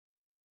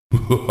Keep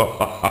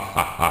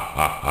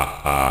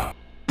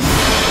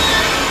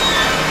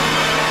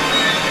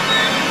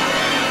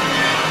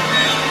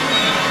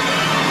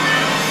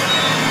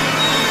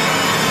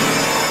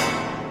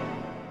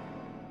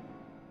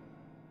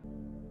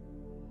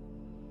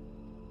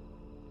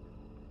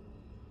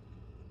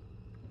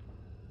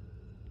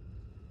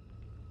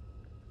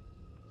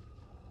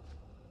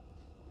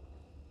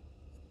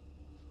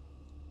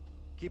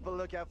a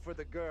lookout for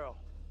the girl.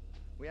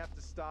 We have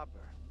to stop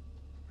her.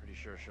 Pretty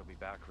sure she'll be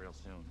back real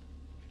soon.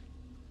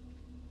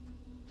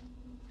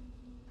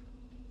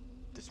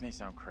 This may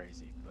sound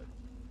crazy, but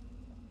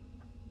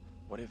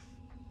what if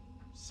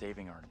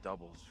saving our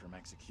doubles from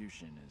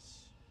execution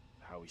is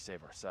how we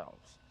save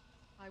ourselves?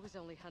 I was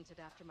only hunted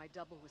after my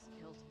double was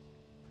killed.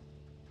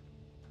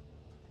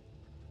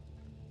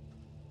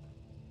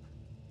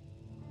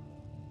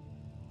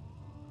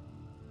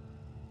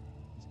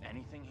 Is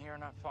anything here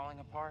not falling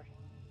apart?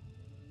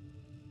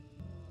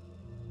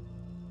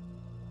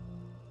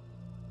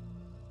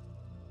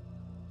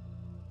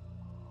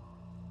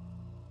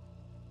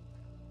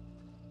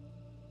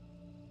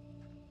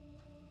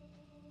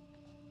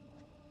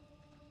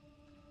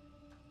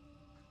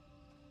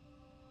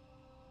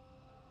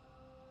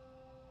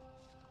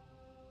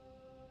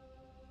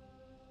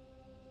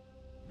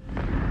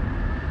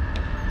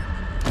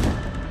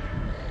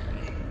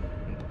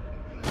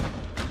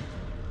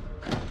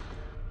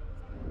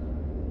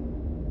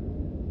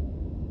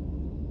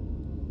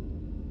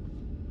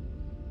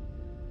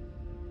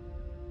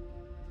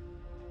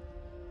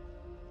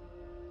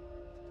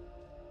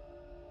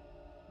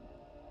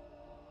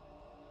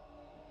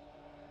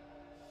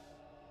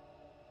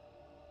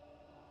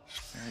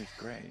 Mary's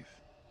grave.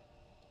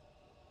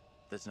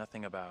 There's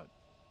nothing about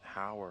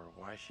how or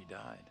why she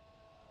died.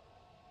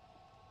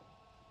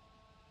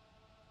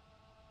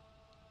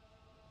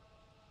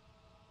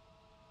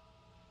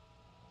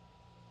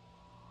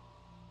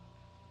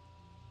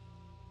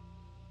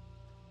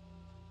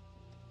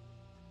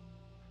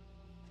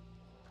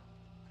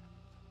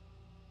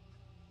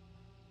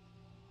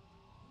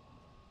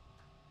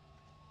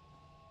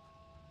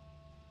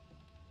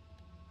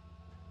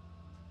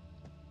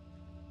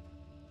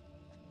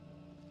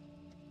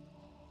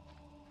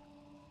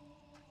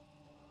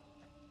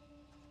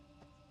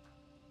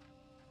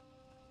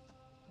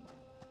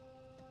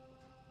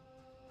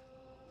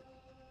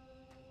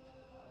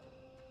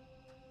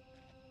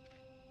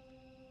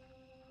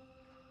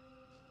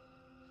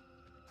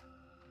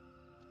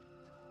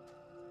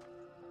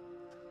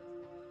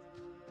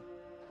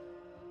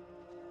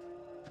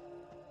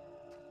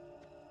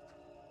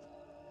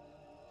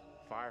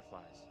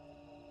 Fireflies.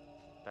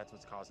 That's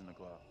what's causing the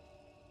glow.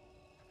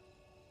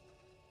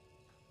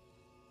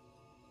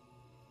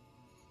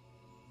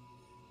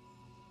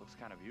 Looks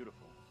kind of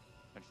beautiful,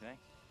 don't you think?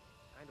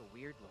 Kind of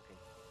weird looking.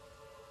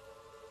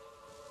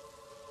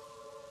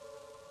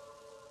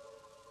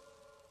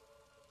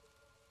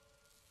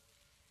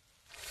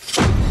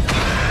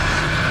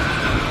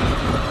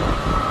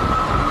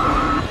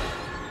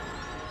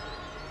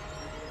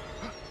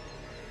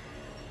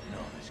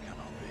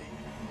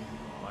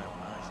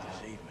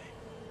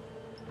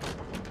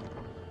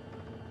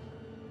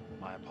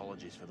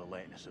 For the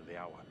lateness of the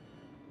hour,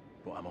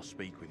 but I must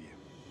speak with you.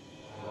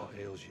 What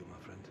ails you,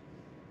 my friend?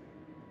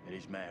 It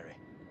is Mary.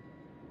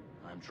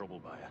 I am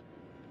troubled by her,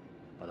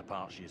 by the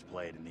part she has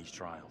played in these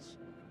trials.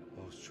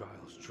 Those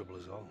trials trouble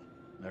us all.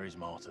 There is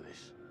more to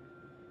this.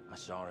 I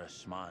saw her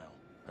smile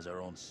as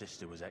her own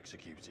sister was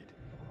executed.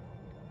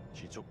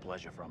 She took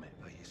pleasure from it.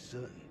 Are you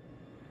certain?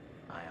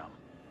 I am.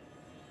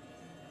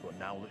 But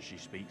now that she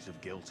speaks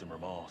of guilt and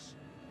remorse,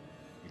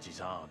 it is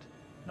hard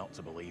not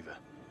to believe her.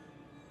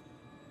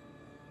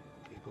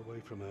 Keep away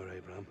from her,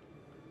 Abraham.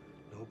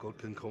 No good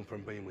can come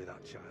from being with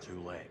that child.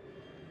 Too late.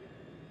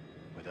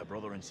 With her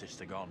brother and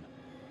sister gone,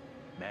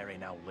 Mary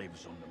now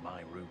lives under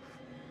my roof.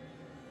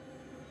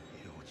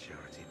 Your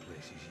charity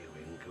places you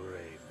in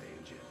grave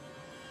danger.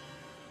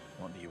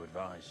 What do you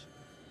advise?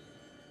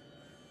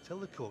 Tell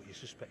the court you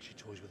suspect she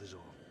toys with us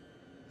all.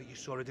 That you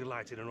saw her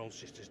delight in her own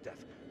sister's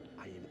death.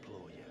 I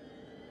implore you.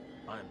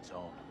 I am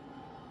torn.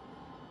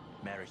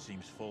 Mary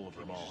seems full of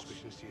remorse. Keep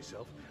suspicions to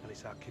yourself, and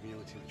it's our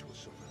community which will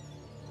suffer.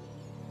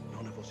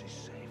 None of us is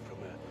safe from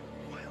her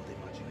wild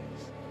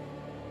imaginings.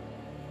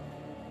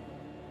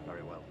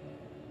 Very well.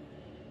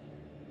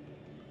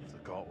 If the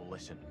court will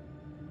listen,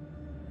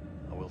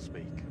 I will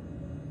speak.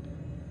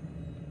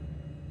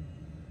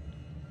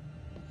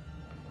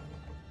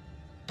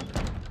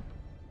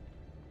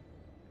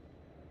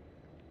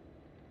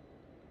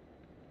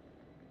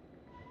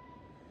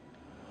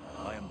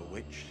 I am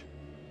bewitched.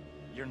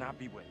 You're not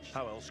bewitched.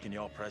 How else can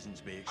your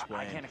presence be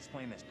explained? I can't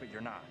explain this, but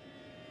you're not.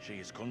 She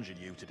has conjured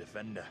you to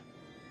defend her.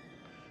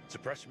 To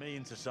press me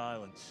into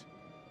silence.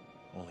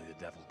 Only the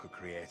devil could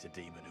create a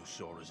demon who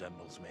so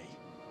resembles me.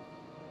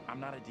 I'm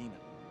not a demon.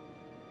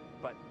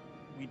 But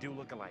we do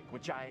look alike,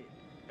 which I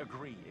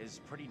agree is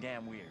pretty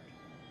damn weird.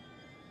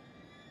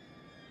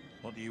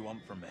 What do you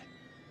want from me?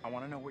 I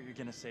want to know what you're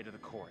gonna say to the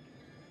court.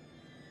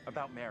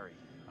 About Mary.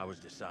 I was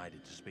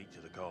decided to speak to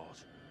the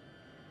court.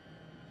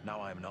 Now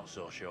I am not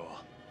so sure.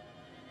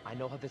 I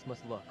know how this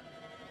must look,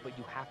 but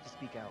you have to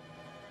speak out.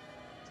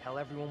 Tell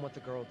everyone what the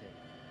girl did,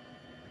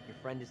 like your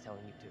friend is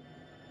telling you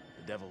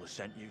to. The devil has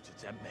sent you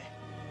to tempt me.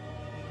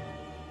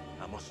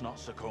 I must not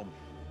succumb.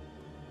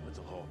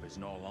 Little Hope is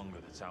no longer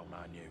the town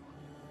I knew.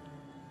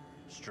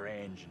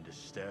 Strange and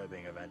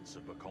disturbing events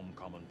have become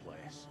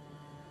commonplace.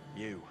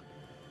 You,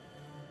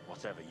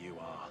 whatever you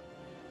are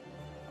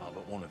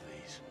but one of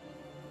these.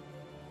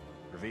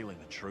 Revealing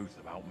the truth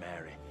about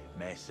Mary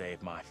may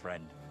save my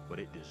friend, but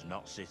it does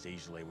not sit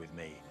easily with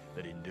me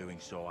that in doing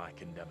so I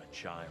condemn a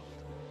child.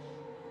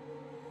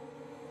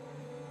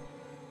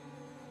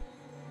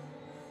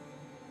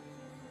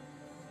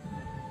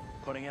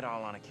 Putting it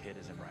all on a kid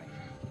isn't right.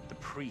 The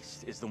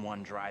priest is the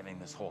one driving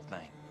this whole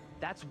thing.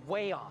 That's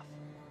way off.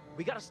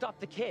 We gotta stop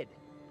the kid.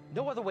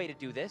 No other way to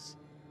do this.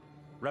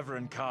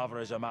 Reverend Carver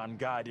is a man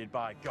guided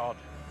by God.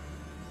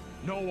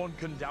 No one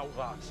can doubt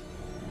that.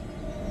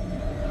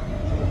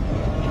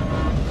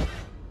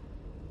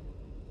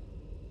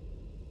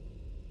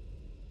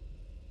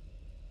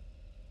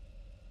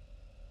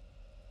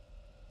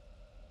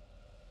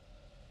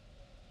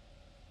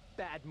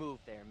 Bad move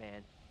there,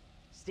 man.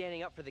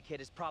 Standing up for the kid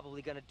is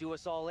probably gonna do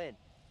us all in.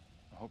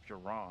 I hope you're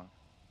wrong.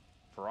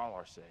 For all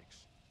our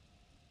sakes.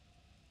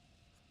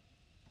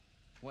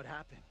 What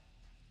happened?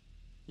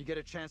 You get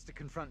a chance to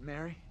confront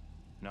Mary?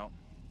 No.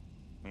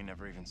 We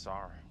never even saw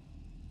her.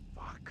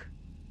 Fuck.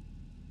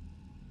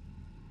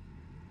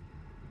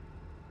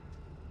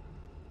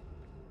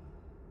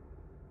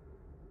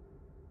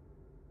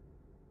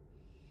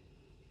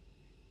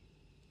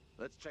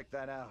 Let's check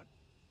that out.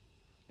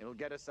 It'll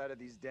get us out of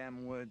these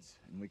damn woods,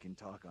 and we can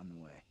talk on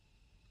the way.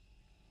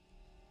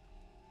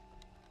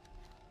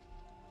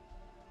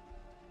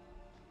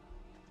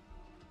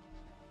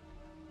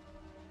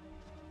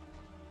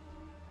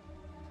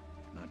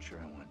 Not sure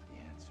I want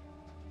the answer.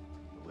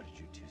 But what did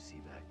you two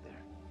see back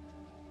there?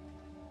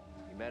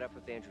 We met up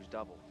with Andrew's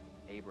double,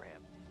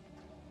 Abraham.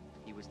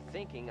 He was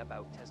thinking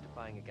about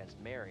testifying against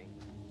Mary,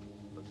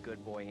 but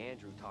good boy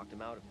Andrew talked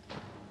him out of it.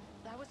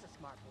 That was a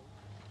smart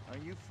move.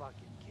 Are you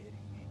fucking kidding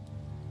me?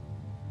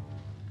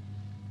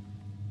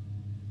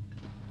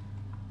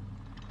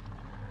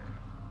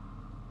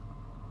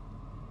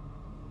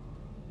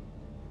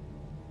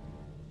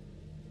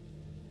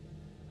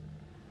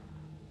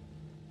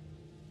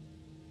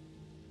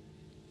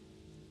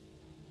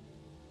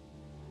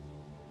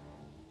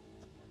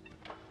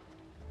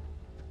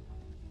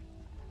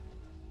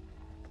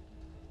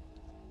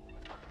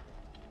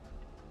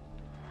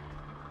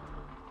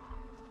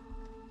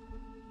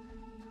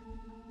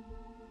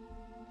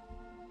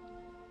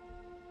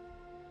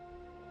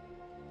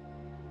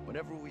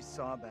 Whatever we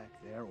saw back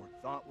there, or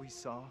thought we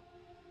saw,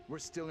 we're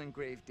still in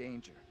grave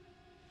danger.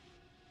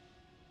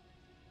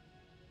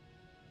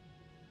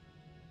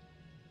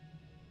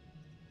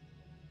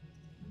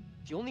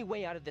 The only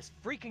way out of this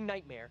freaking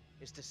nightmare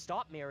is to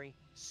stop Mary,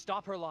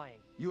 stop her lying.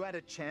 You had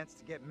a chance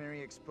to get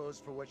Mary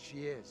exposed for what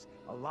she is,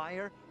 a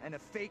liar and a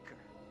faker.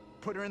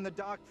 Put her in the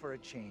dock for a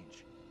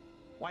change.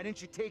 Why didn't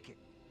you take it?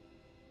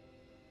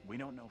 We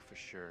don't know for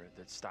sure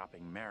that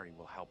stopping Mary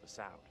will help us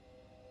out.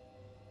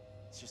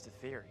 It's just a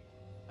theory.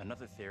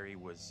 Another theory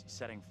was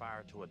setting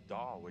fire to a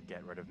doll would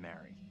get rid of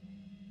Mary.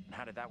 And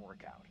how did that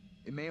work out?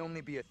 It may only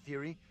be a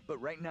theory, but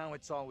right now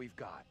it's all we've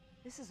got.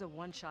 This is a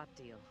one-shot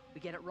deal. We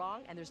get it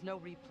wrong, and there's no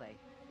replay.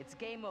 It's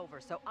game over,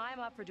 so I'm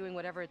up for doing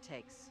whatever it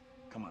takes.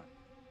 Come on,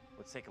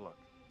 let's take a look.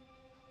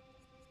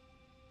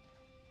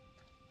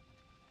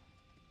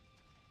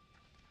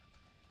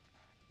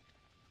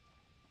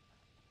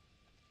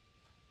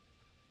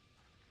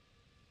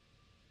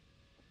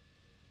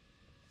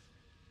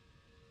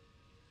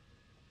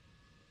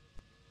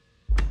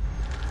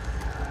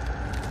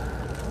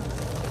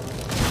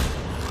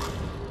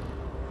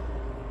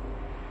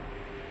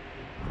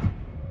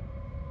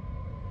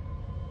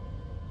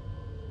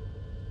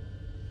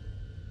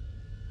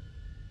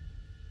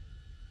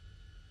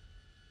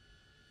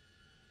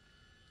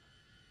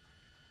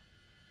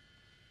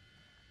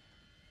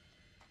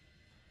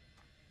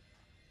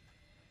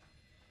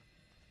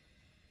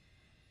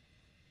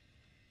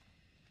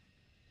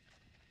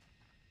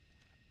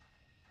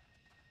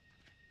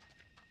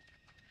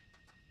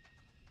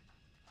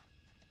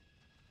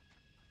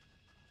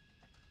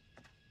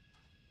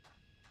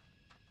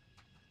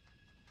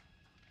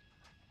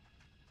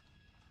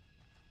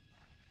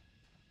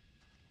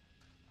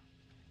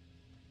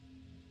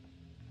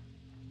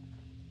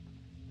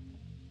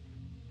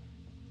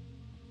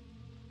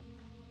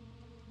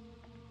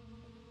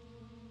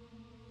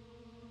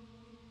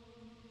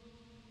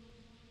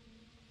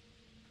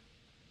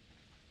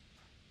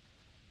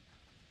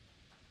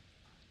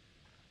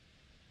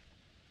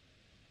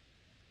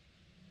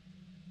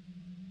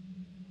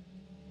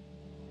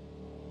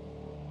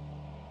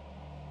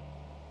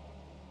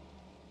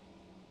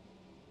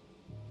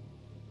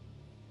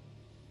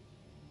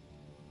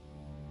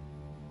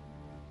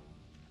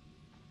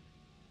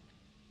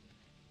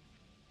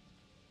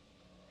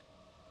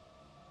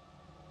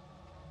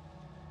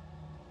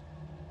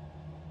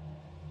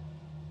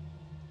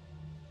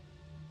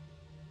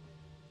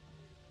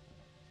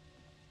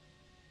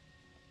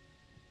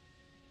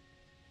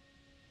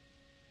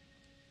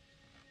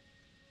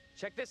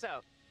 Check this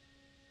out.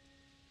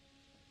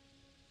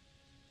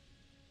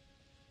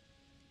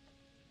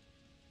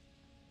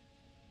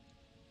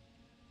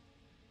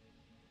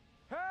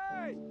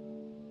 Hey!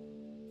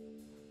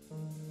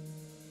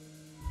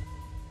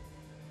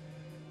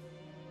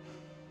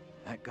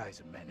 That guy's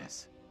a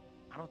menace.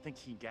 I don't think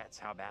he gets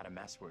how bad a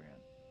mess we're in.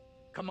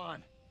 Come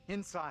on,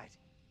 inside.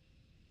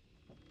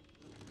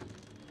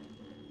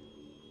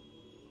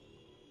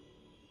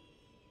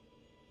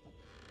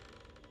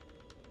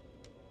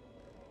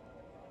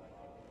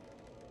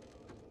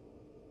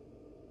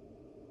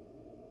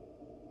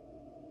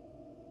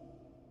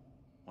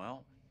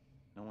 Well,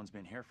 no one's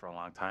been here for a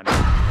long time. Now's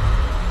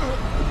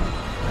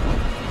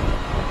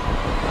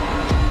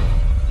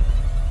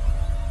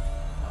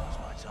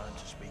my time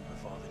to speak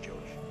before the judge.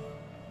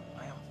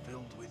 I am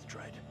filled with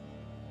dread.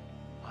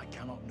 I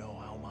cannot know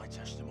how my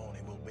testimony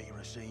will be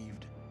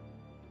received.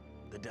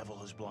 The devil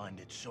has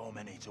blinded so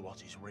many to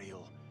what is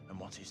real and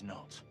what is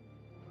not.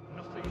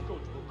 Nothing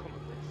good will come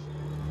of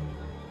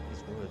this.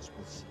 His words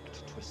will seek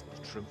to twist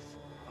the truth.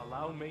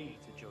 Allow me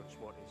to judge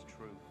what is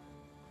true.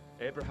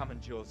 Abraham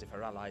and Joseph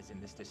are allies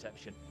in this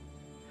deception.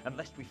 And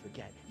lest we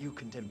forget, you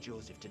condemned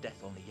Joseph to death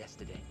only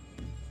yesterday.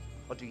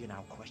 Or do you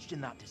now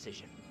question that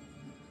decision?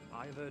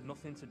 I have heard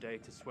nothing today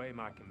to sway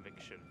my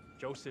conviction.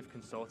 Joseph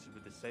consorted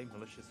with the same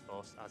malicious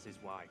force as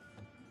his wife.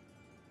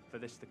 For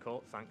this, the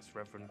court thanks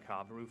Reverend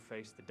Carver, who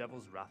faced the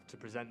devil's wrath to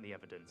present the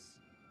evidence.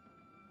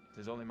 It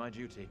is only my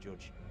duty,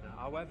 Judge.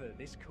 However,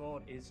 this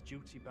court is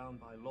duty-bound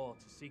by law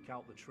to seek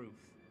out the truth.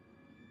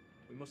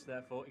 We must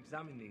therefore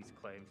examine these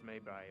claims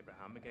made by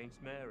Abraham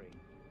against Mary.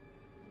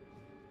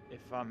 If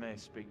I may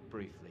speak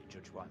briefly,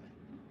 Judge Wyman.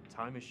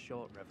 Time is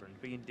short,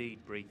 Reverend. Be indeed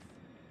brief.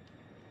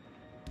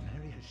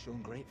 Mary has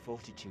shown great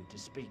fortitude to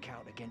speak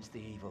out against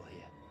the evil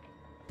here.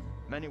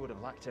 Many would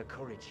have lacked her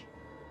courage.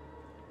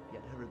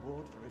 Yet her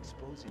reward for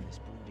exposing this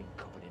brooding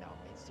coven in our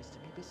midst is to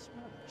be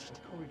besmirched.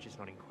 Her courage is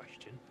not in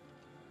question.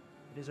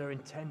 It is her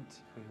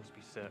intent we must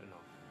be certain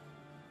of.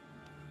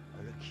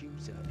 Her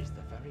accuser is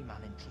the very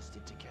man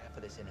entrusted to care for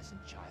this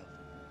innocent child.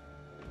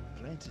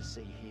 Plain to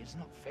see, he is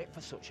not fit for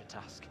such a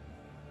task.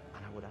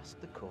 And I would ask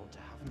the court to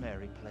have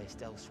Mary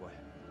placed elsewhere.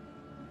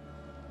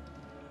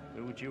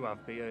 Who would you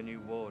have be her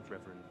new ward,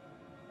 Reverend?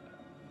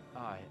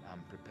 I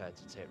am prepared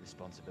to take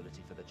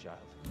responsibility for the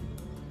child.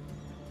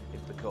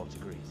 If the court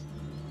agrees.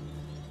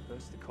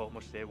 First, the court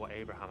must hear what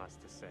Abraham has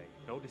to say.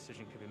 No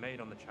decision can be made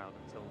on the child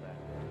until then.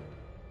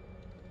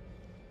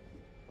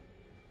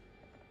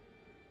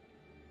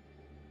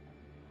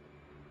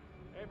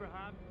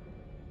 Abraham?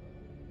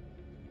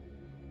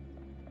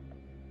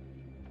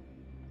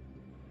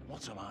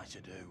 What am I to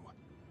do?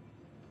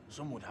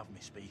 Some would have me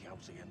speak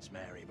out against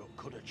Mary, but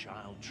could a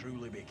child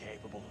truly be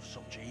capable of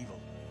such evil?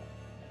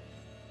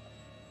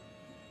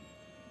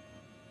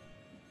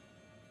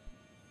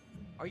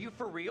 Are you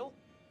for real?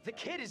 The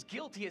kid is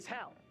guilty as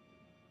hell.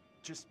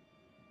 Just,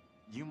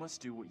 you must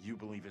do what you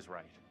believe is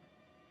right.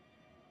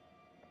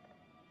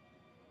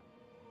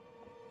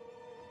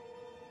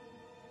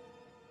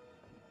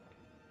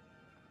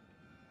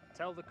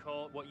 Tell the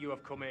court what you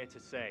have come here to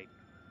say.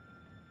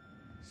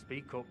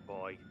 Speak up,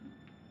 boy.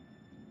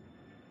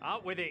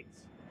 Out with it!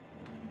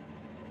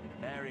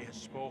 Mary has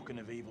spoken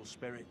of evil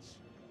spirits,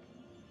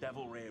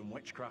 devilry and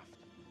witchcraft.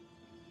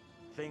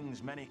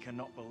 Things many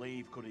cannot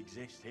believe could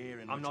exist here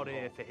in I'm not Little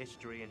here Hope. for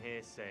history and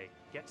hearsay.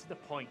 Get to the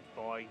point,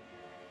 boy.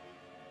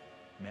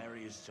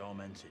 Mary is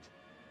tormented.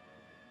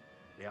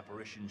 The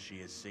apparitions she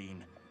has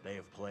seen, they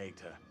have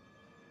plagued her,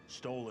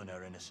 stolen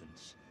her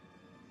innocence.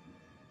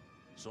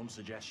 Some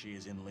suggest she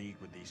is in league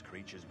with these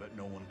creatures, but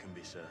no one can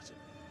be certain.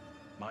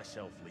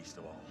 Myself least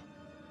of all.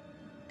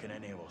 Can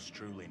any of us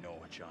truly know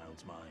a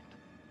child's mind?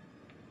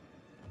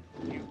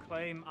 You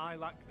claim I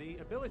lack the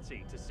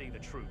ability to see the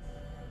truth.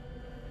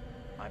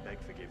 I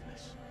beg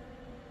forgiveness.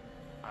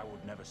 I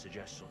would never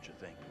suggest such a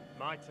thing.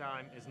 My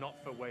time is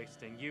not for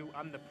wasting. You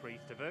and the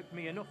priest have irked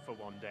me enough for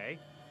one day.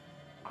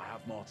 I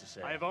have more to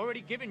say. I have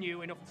already given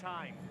you enough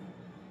time.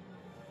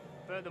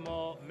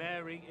 Furthermore,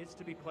 Mary is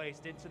to be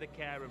placed into the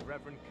care of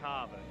Reverend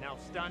Carver. Now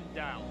stand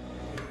down.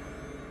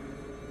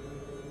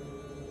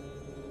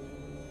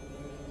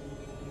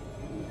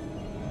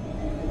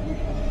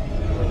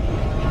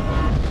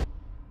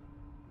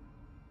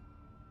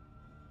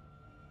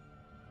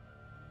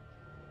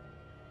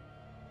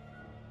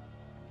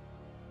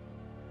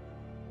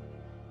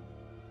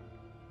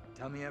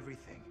 Tell me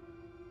everything.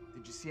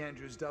 Did you see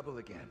Andrew's double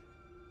again?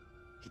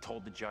 He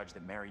told the judge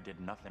that Mary did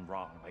nothing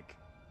wrong, like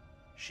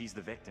she's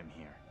the victim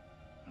here.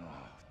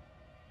 Oh,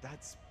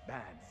 that's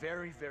bad.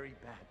 Very, very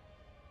bad.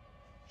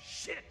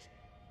 Shit!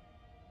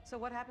 So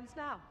what happens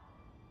now?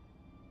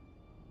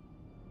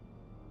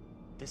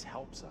 This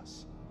helps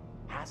us.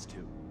 Has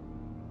to.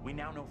 We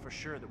now know for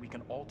sure that we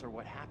can alter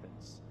what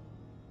happens.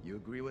 You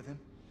agree with him?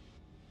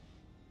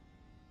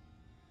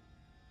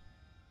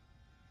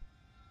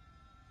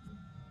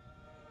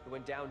 It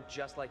went down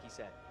just like he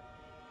said.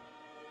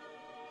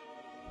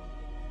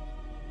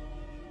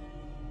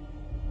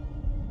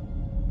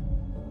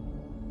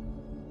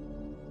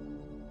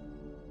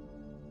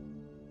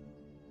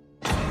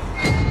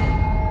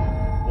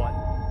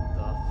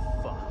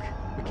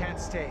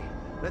 stay.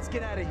 Let's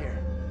get out of here.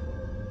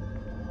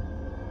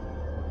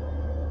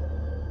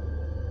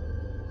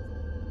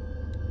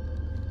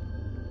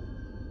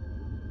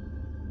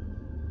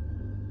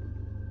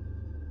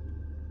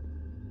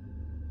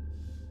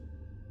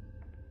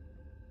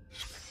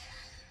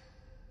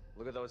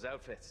 Look at those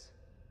outfits.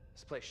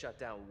 This place shut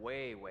down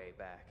way, way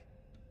back.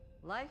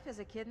 Life as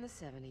a kid in the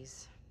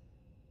 70s.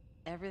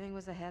 Everything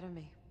was ahead of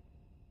me.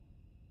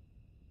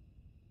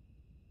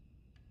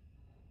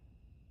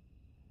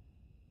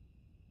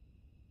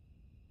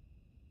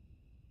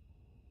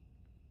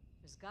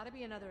 There's gotta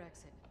be another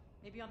exit.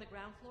 Maybe on the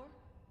ground floor?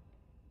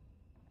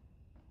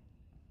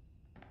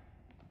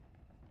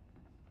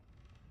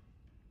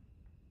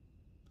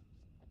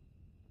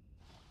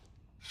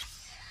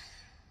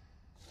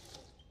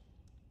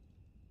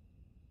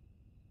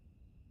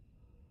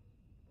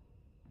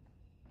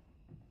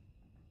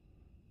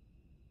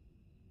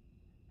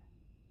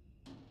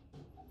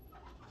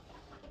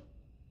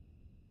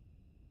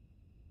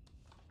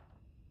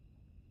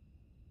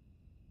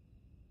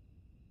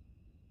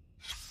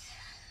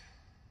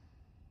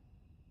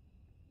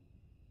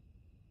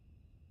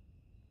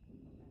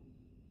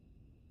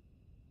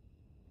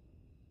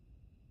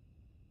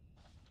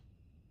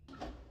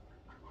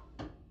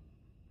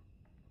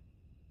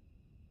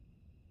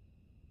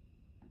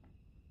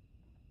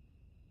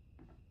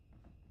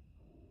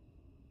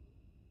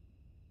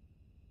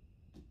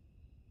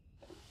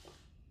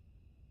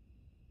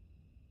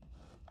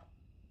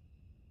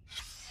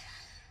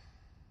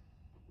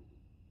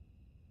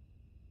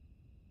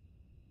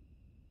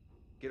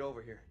 Get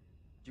over here.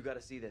 You gotta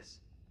see this.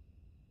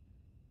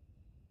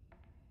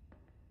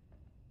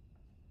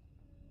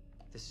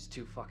 This is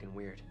too fucking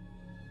weird.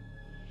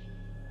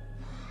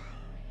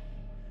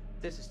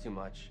 This is too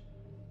much.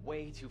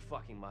 Way too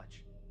fucking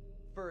much.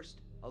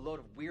 First, a load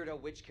of weirdo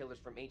witch killers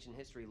from ancient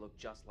history look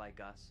just like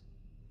us.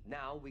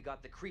 Now, we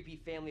got the creepy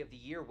Family of the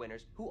Year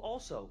winners who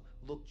also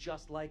look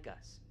just like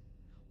us.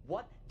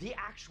 What the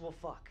actual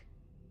fuck?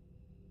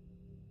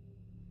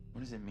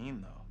 What does it mean,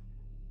 though?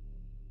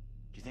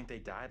 Do you think they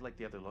died like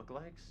the other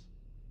lookalikes?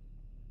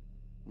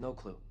 No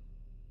clue.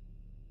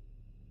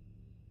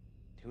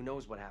 Who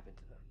knows what happened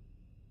to them?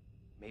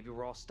 Maybe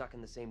we're all stuck in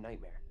the same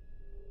nightmare.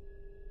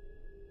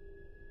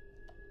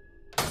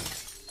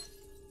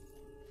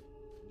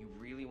 You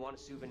really want a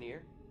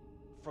souvenir?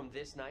 From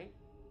this night?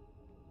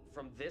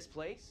 From this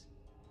place?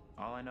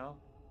 All I know,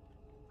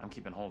 I'm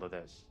keeping hold of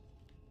this.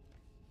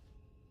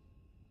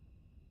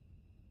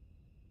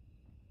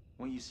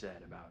 What you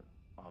said about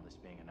all this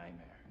being a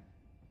nightmare.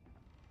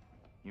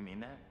 You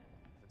mean that?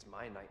 If it's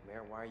my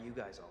nightmare, why are you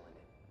guys all in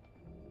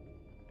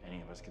it?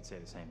 Any of us could say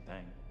the same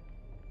thing.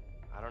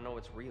 I don't know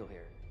what's real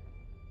here.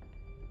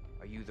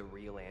 Are you the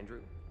real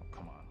Andrew? Oh,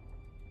 come on.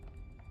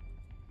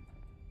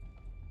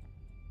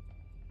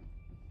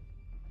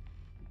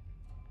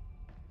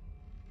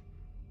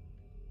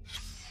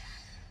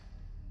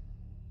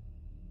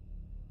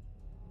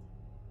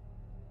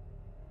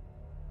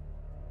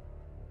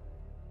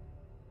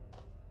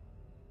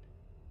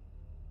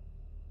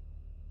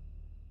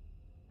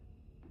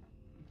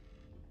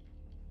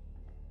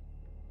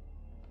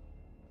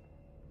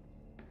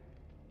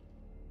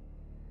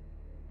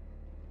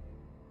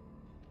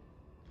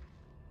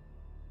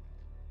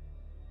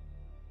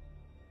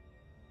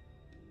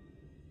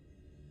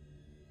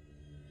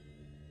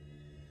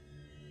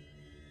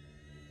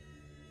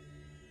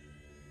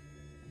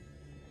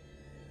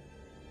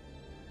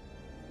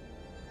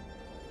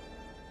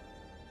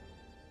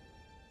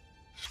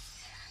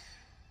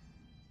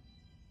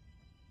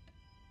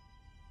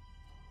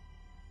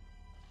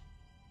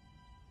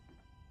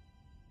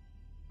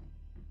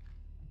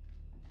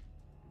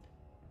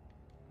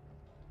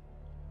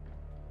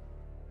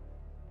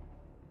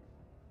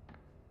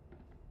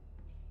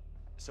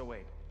 So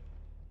wait,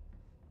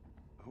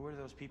 who are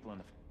those people in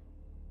the...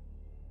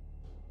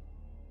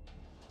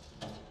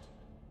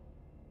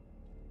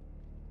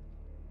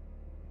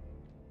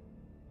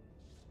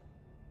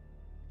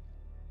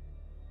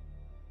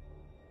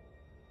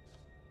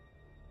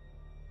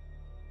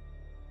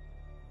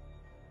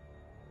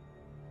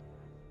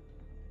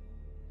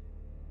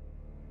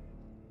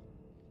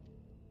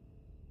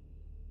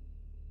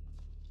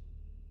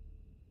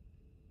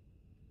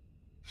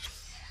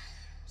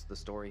 What's the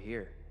story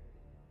here?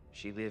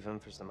 She leave him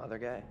for some other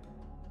guy?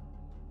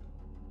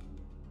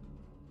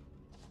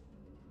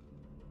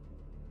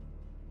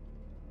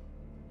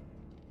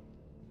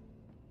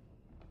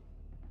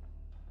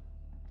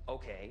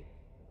 Okay,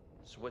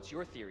 so what's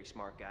your theory,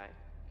 smart guy?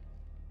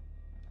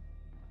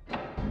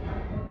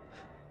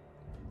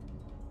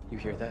 You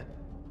hear that?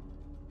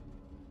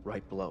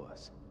 Right below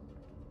us.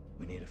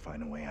 We need to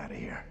find a way out of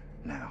here,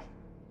 now.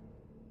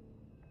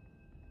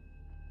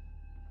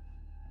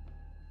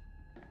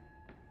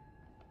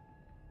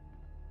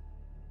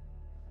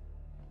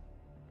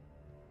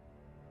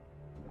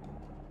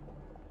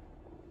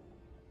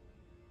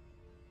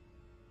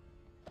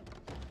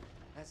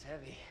 That's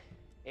heavy.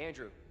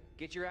 Andrew,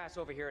 get your ass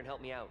over here and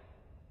help me out.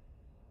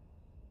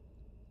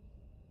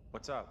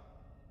 What's up?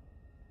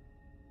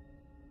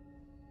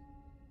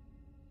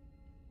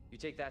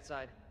 take that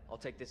side, I'll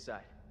take this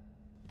side.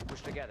 Push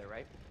together,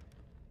 right?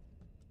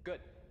 Good.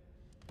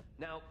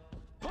 Now,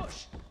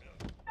 push!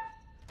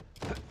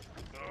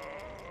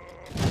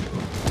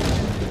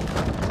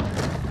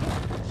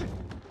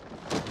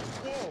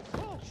 Whoa!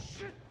 Oh,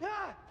 shit!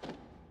 Ah!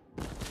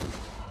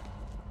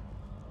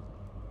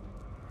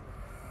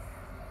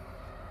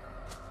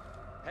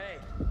 Hey,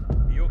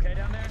 are you okay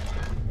down there?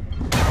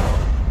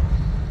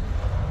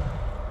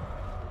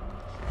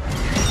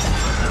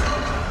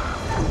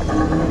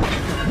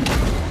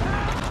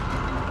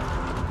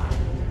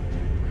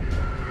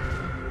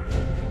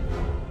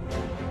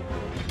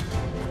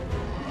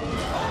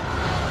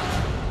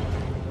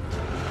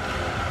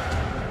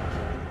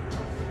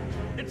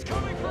 It's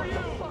coming for you!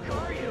 What the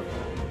fuck are you?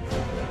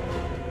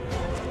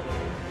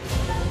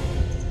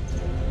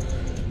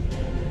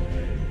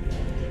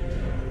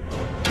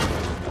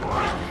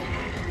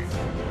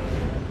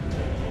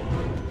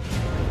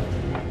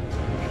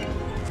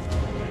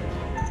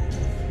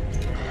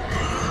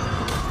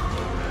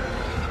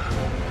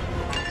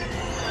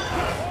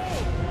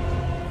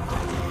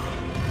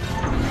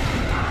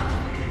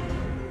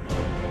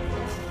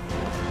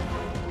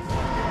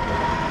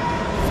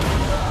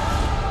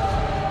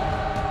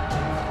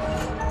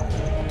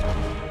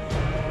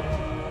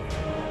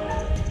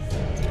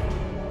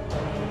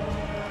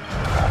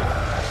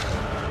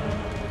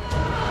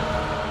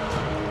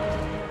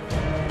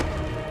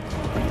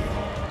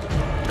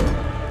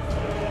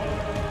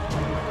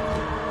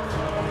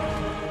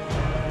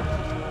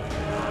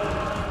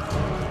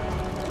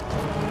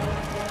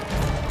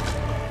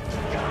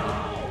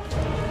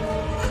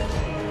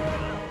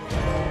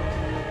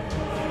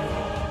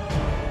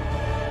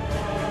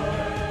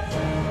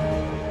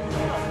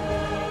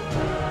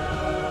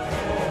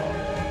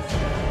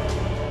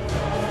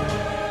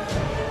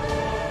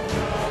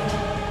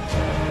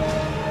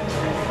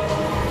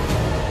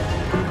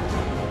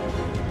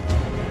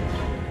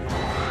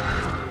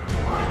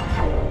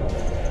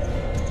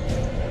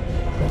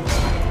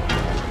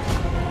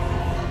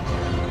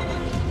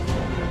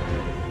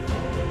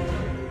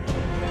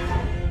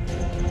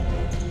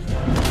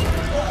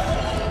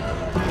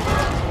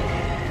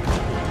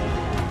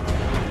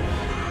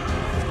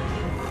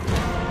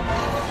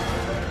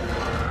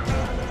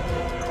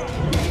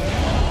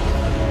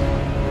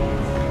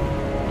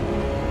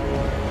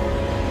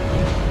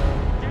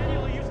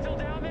 Daniel, are you still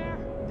down there?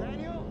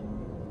 Daniel?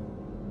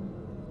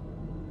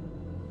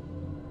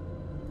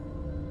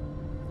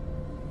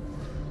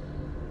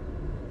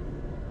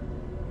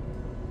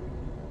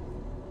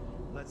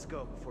 Let's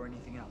go before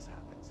anything else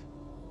happens.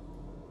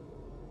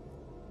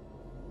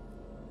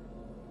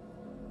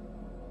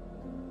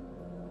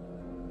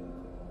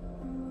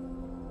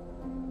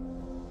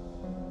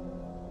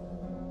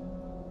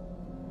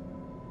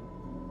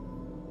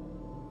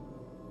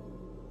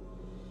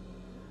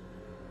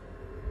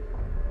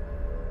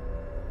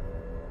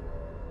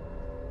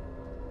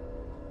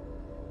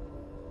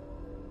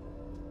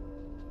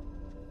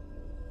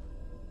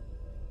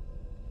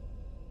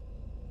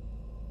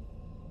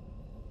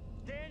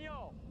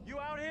 Daniel, you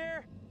out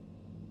here?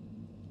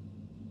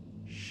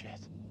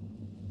 Shit.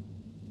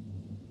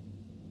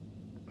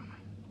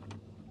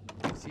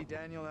 You see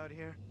Daniel out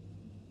here?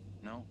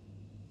 No,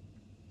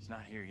 he's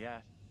not here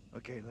yet.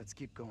 Okay, let's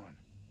keep going.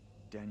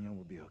 Daniel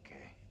will be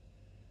okay.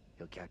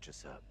 He'll catch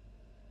us up.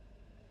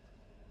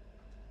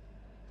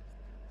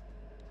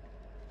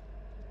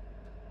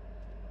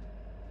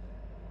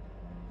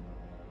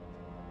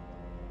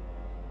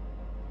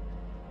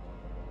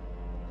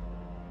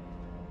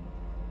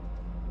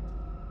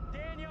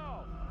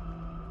 Daniel!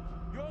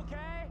 You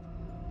okay?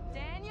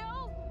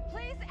 Daniel,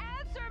 please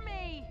answer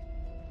me!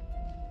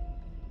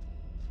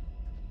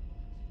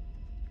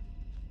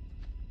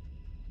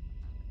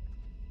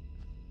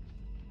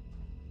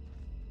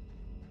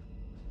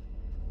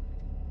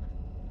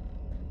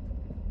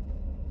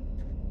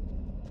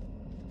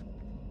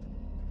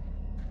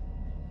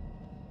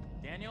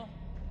 Daniel?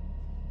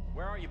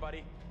 Where are you,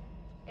 buddy?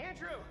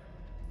 Andrew!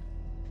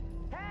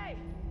 Hey!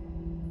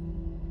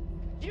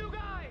 You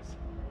guys!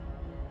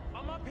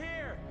 I'm up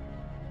here!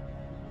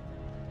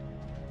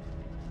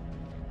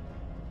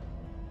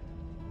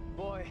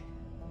 Boy,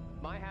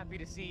 am I happy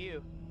to see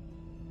you.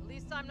 At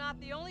least I'm not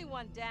the only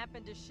one damp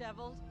and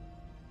disheveled.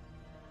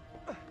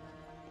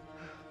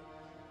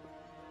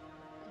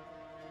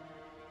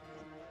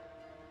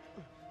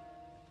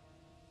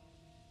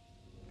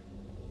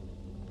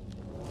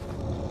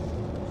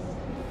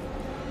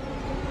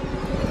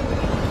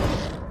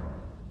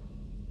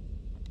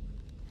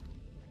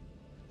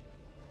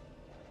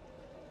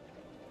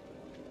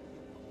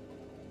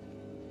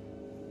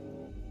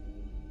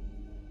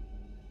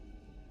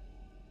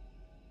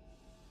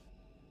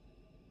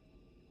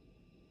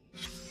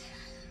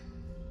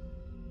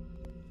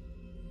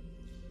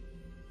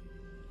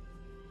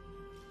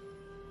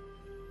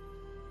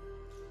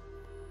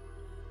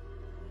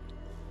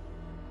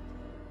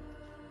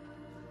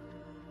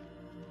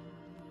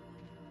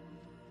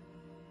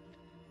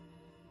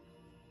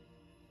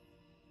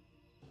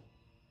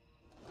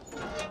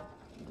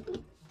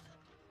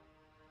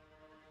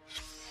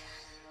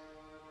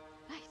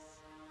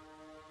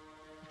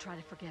 try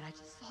to forget I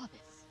just saw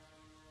this.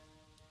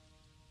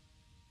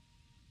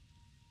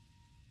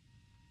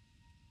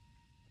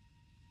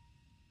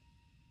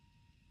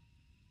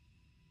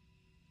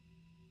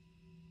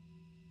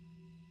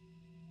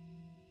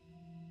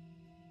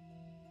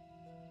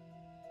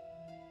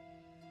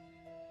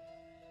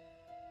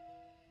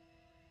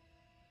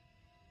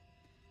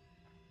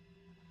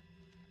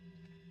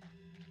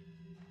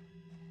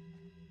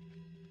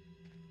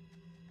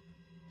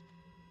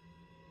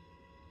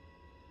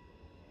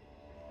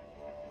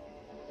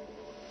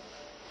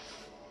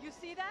 You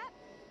see that?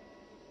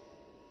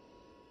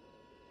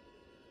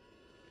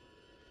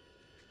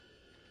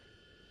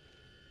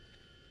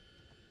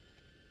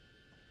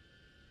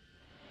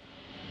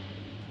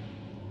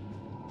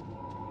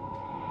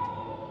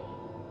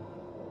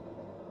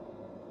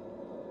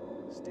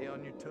 Stay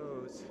on your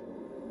toes.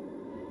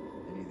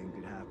 Anything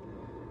could happen.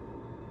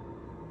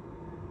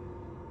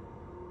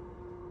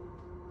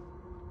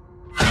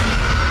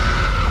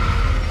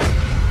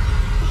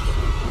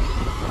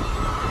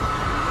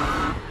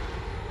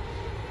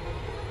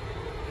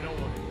 No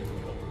one in this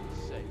court is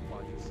safe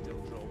while you still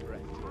draw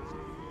breath,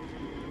 Joseph.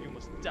 You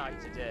must die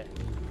today.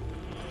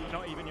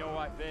 Not even your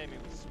wife Amy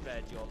was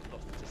spared your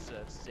lust to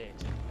serve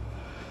Satan.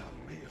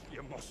 Me if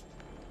you must.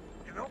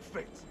 You're not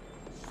fit.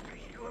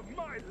 Speaking of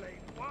my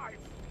late wife.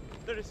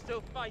 There is still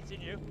fight in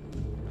you.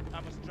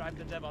 I must drive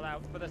the devil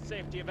out for the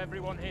safety of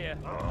everyone here.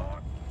 Oh,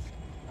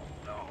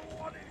 no,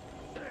 what is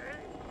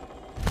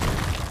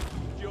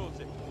it?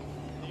 Joseph,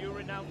 do you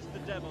renounce the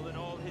devil and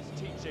all his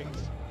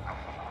teachings? I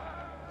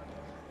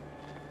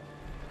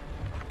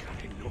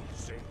can't know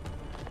sin.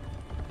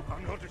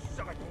 I'm no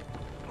disciple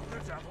of the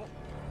devil.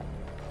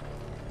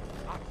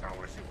 That's how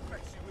I should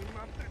fetch you in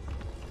madness.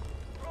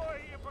 Oh,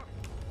 you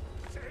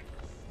sick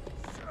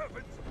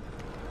servant.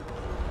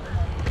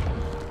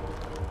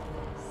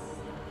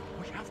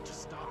 We have to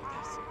stop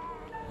this.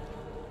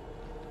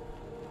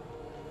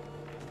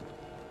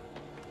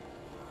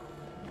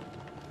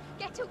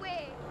 Get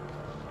away!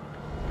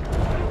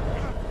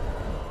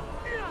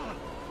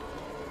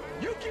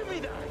 You give me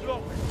that!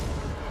 Look!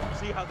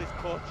 See how this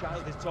poor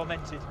child is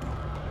tormented?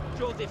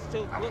 Joseph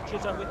still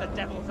clutches her with the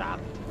devil's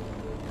hand.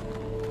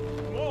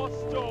 More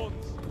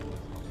stones!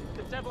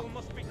 The devil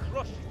must be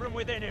crushed from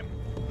within him.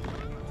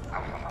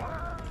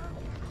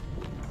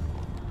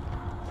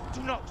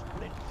 Do not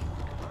flinch.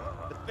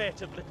 The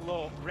fate of little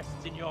Orc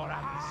rests in your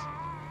hands.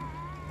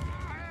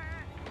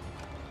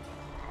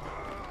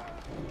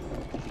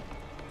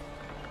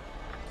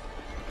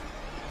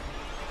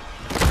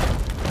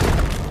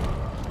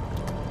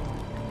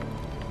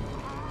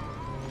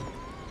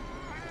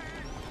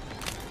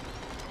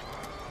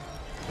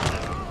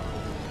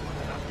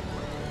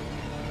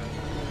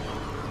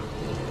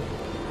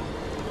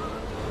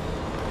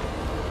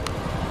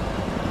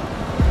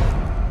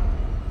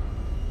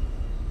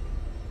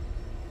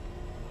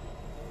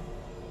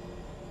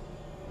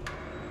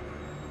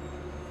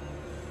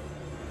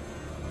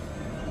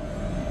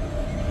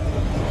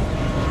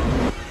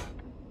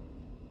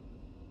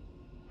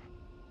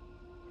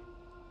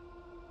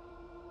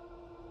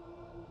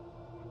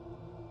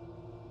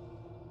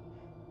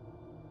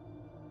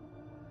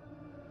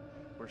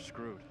 We're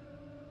screwed.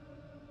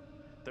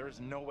 There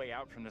is no way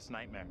out from this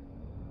nightmare.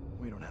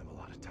 We don't have a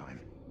lot of time.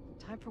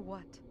 Time for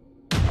what?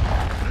 I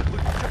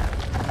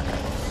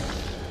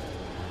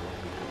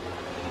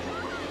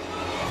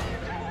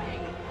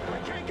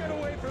can't get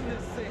away from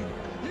this thing.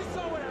 You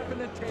saw what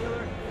happened to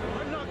Taylor.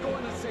 I'm not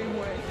going the same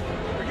way.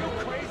 Are you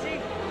crazy?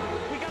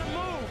 We gotta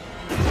move!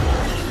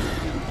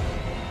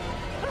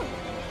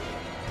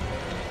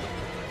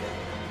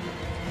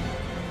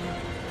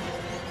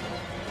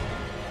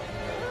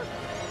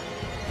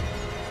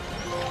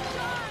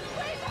 John,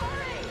 please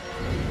hurry!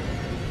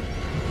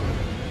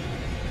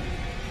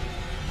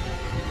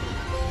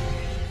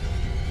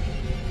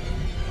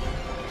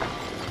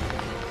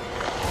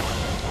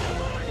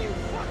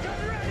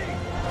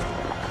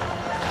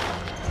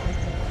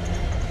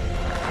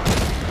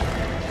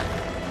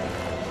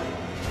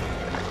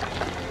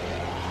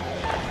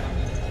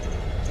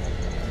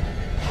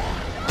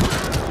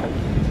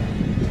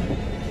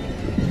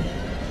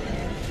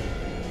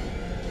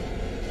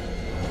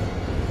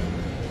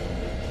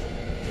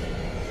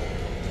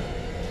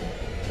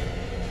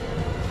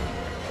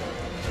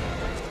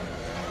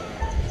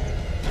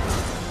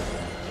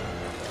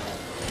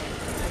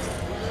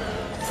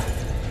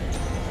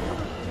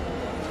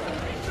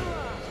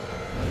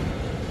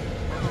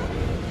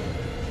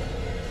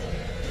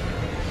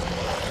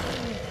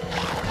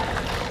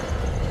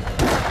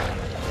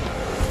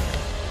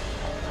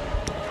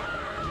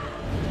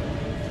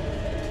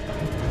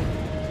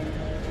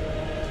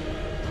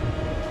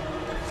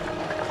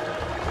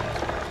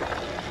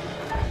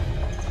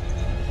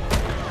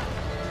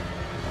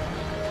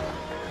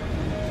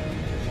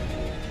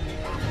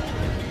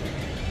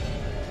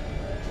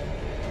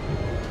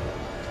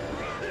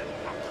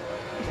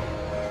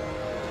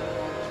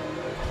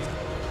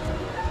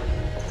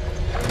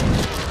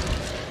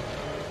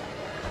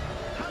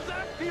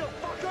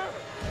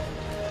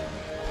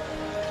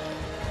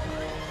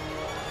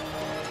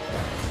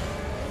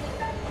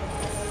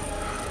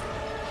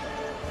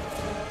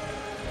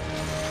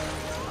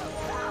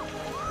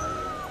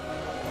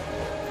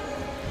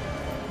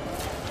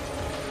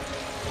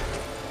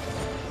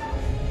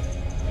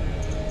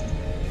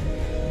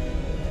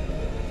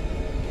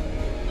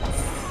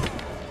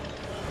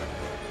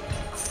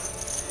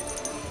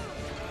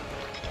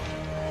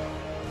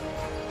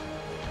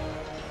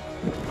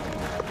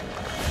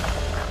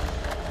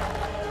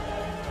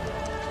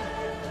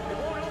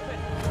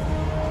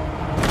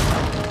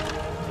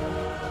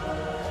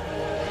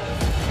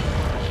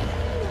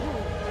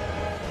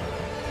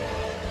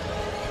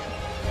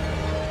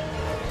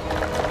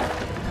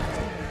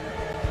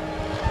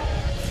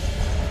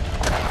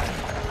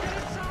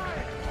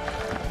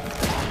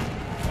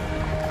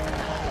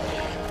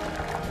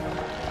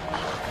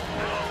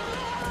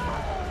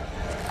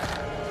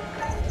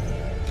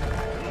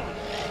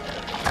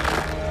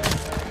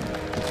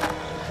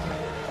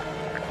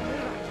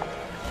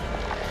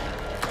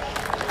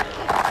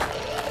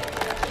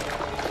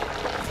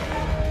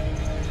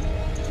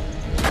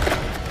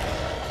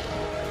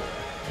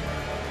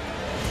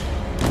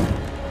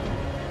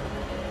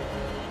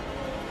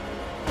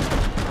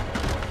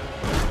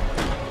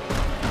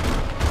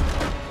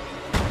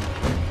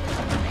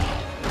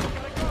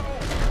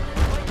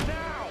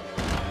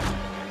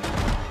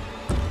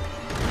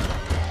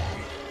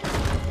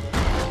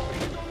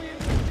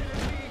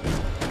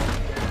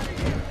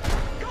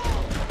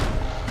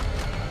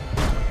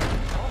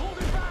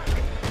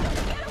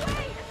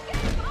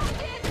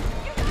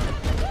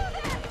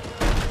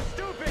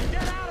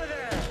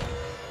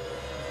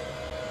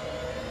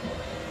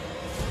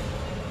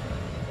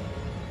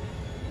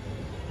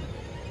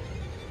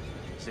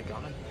 it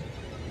gone?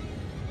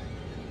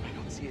 I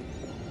don't see it.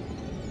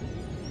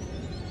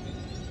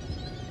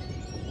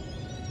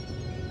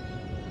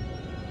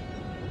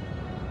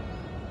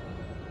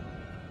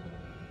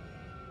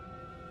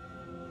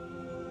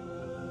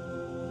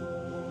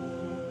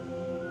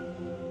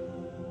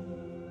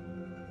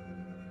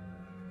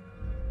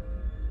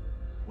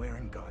 Where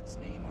in God's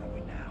name are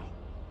we now?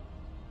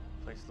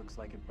 Place looks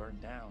like it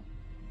burned down.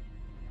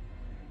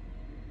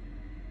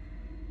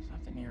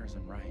 Something here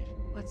isn't right.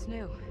 What's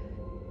new?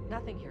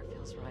 Nothing here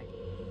feels right.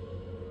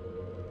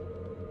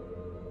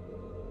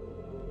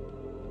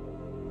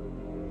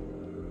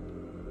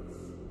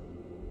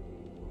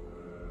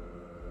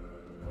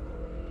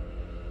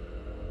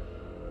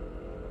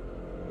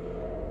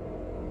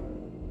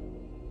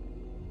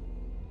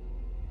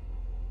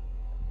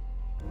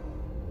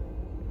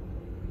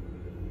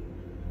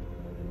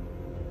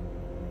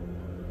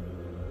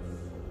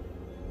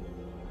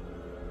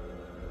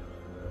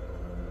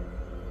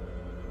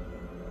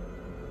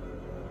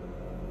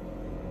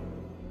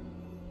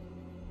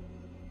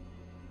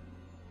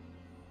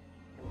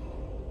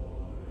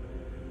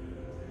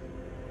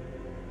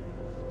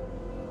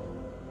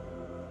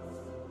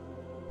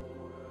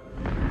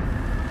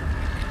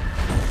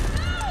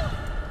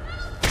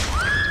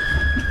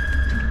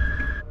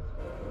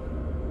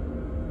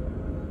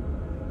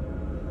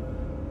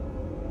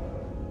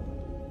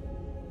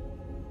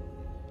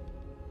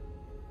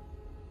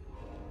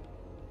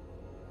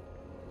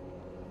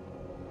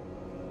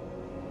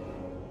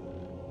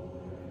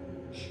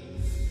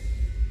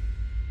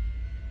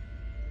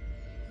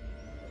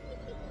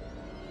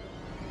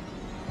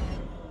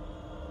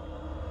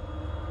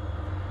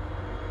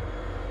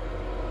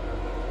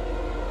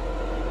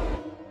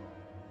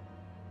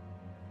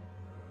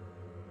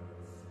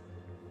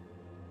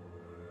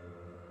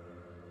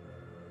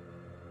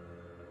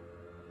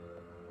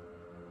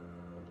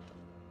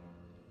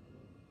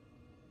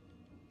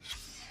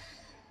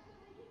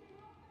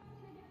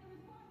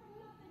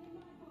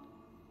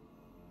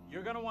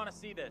 You're gonna want to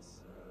see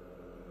this.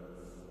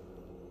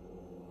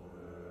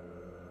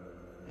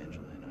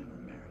 Angela and I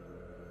were married.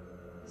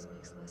 This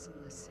makes less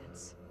and less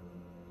sense.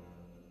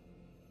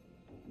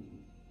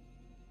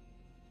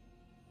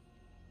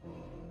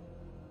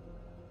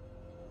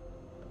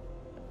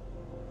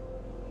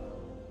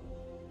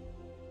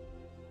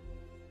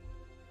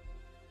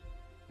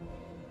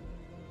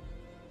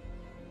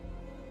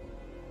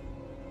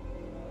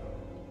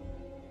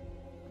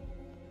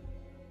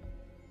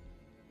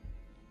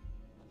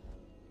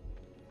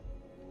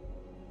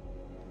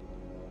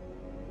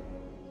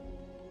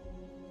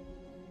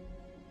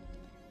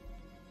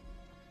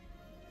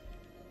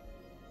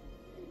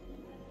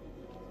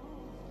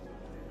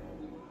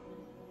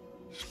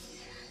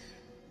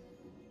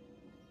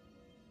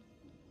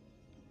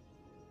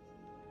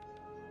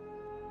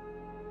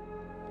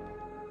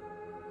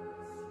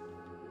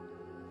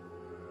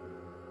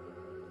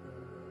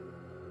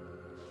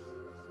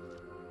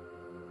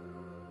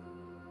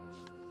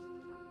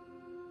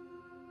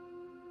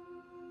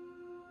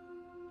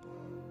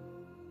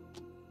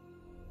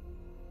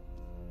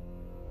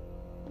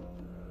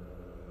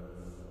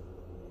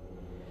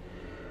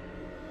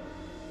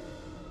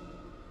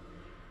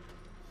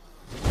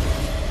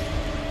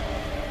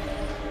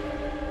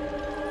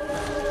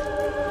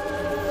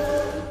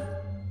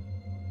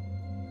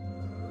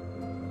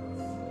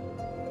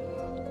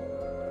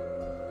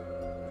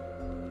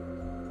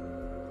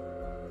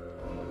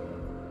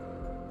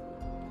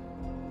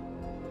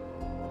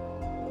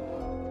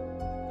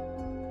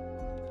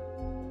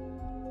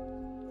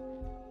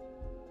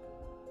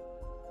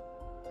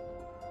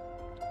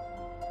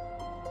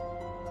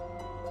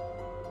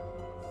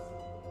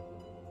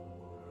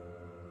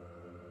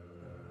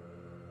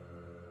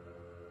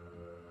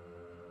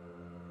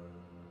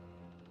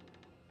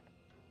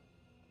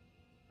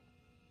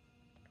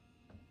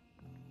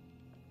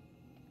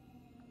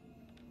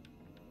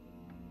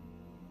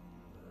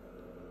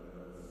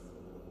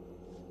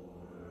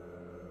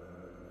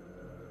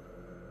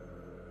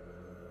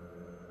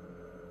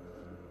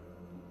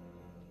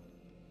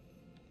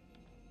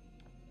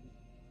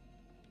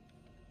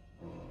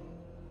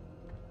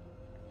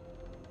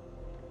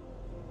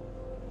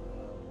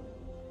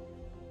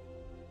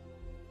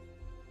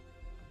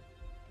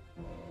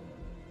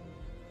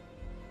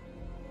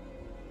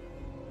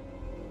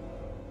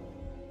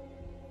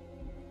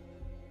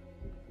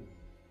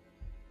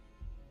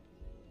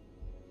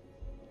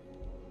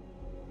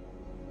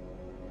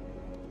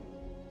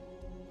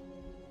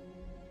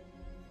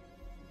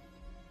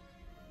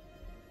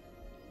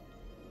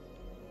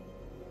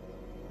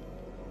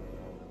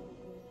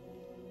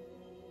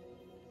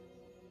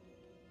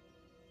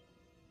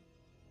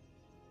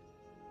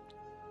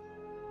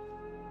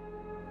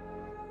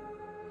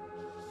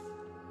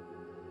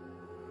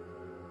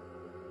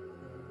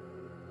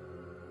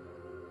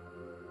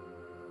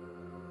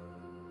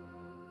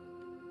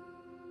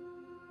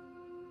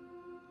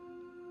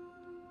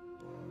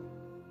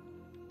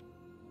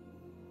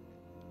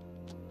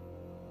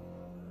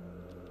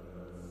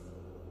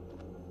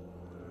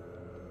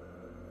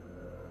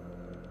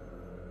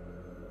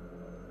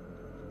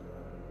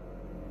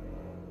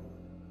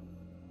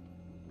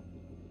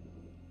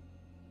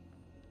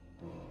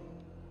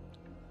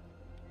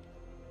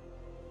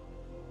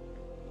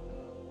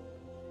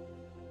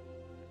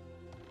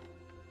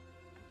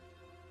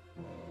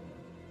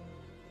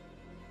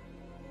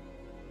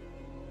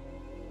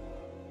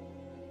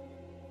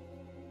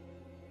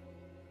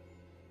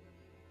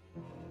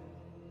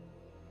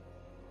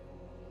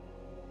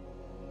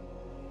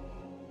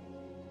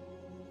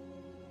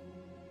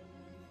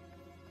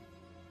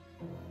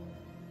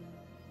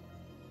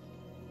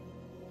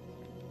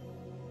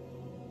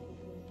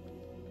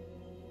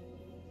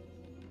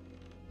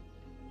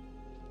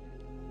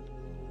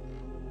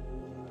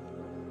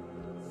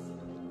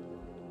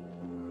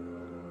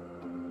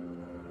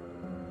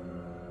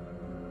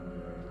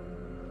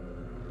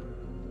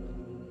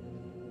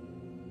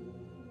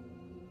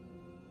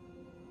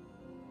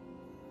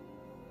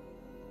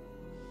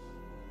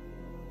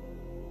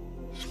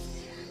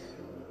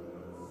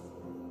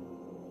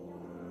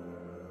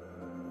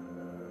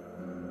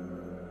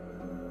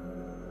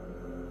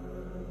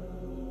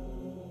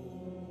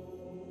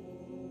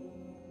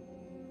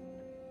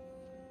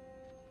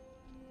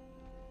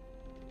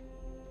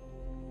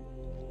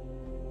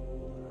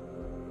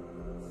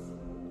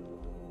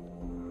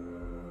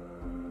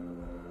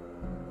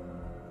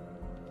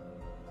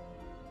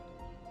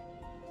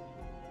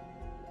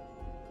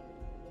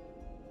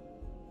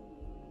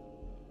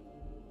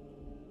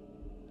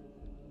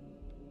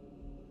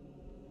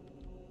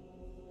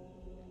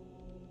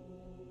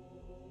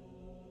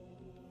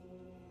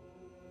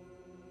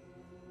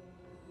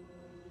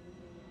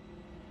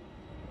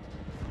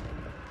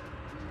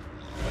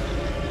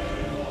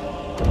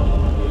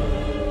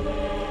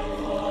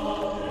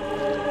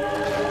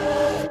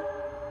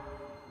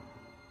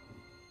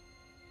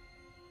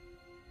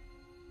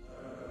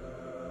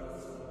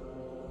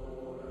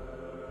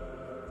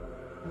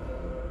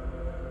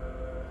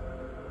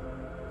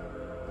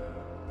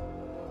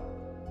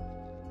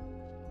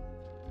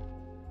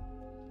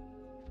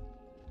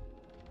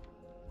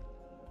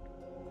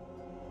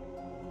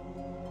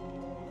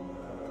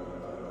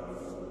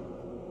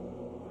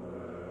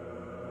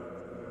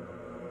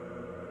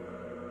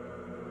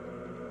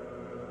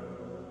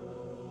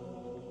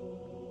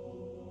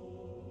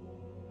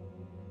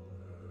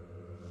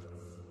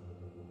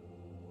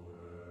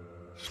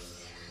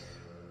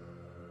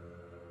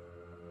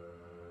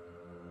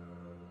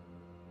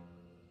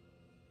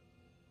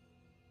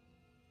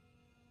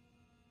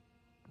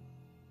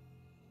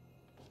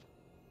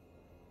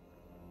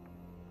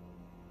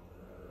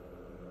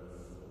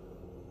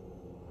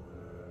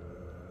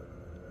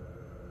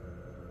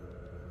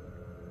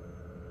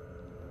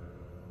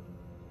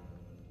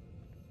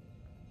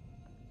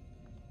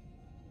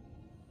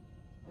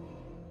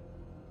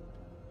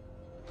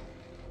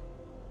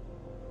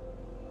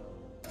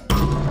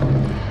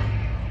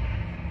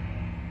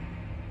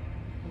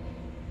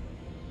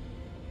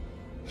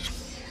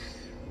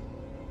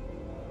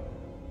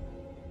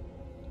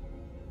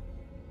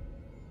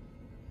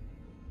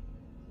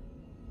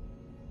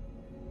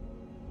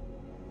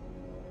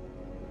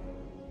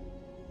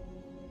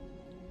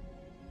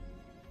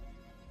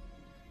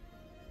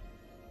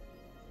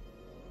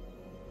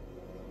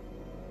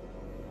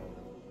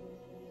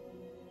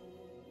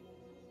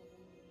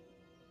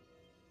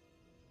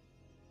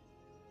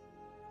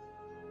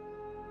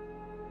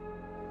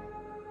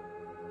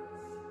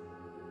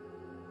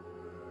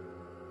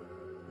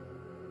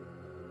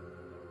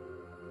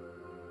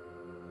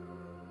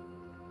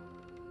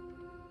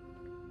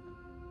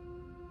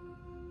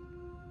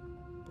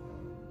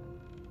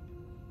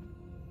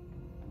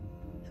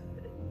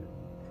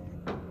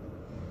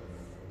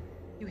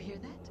 hear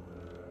that?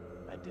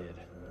 I did.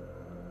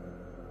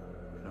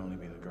 Can only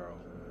be the girl.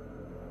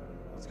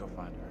 Let's go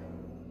find her.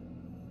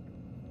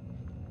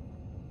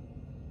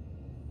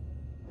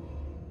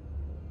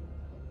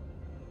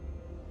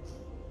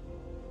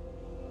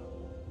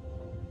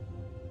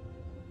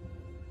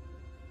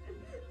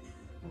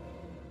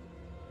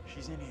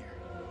 She's in here.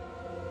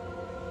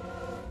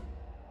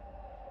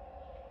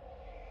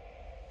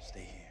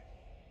 Stay here.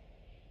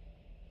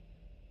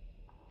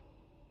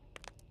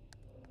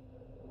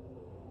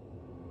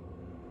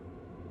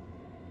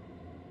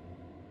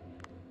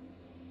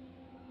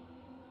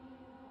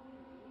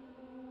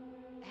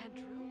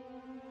 Andrew?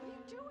 What are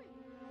you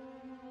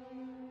doing?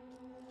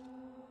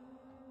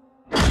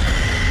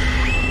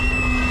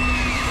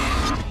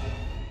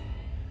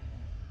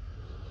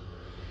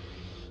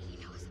 You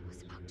know, as I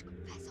was about to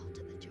confess all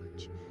to the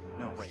judge.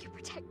 No, Will wait. you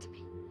protect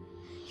me?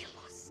 You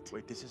must.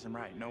 Wait, this isn't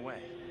right. No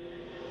way.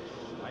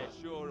 I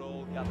assure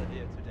all gathered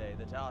here today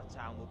that our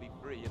town will be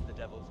free of the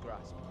devil's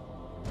grasp.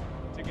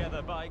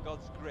 Together, by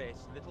God's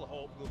grace, little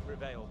hope will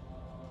prevail.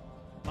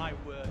 My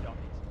word on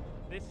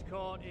it. This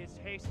court is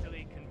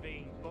hastily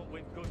convened, but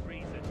with good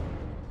reason.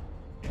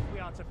 If we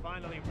are to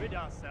finally rid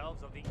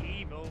ourselves of the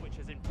evil which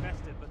has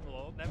infested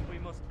Little Hope, then we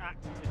must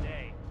act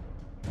today.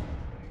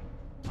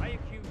 I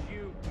accuse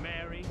you,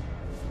 Mary,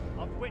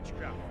 of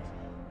witchcraft.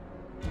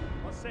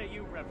 What say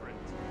you, Reverend?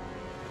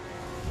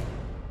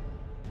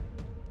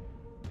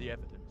 The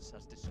evidence,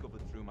 as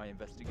discovered through my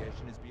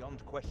investigation, is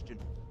beyond question.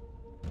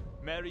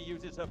 Mary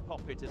uses her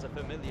puppet as a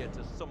familiar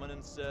to summon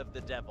and serve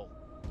the devil.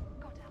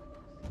 God help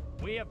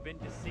us. We have been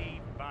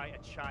deceived by a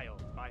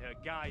child, by her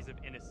guise of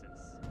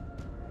innocence.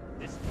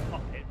 This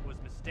puppet was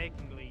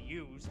mistakenly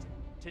used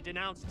to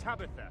denounce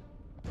Tabitha,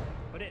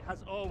 but it has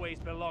always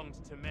belonged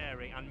to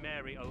Mary and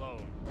Mary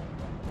alone.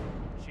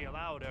 She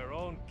allowed her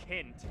own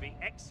kin to be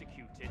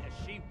executed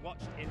as she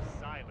watched in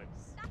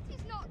silence. That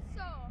is not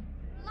so.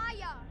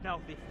 Liar!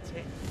 Now this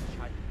test,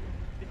 child.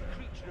 This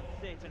creature of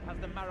Satan has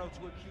the marrow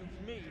to accuse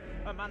me,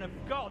 a man of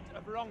God,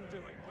 of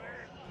wrongdoing.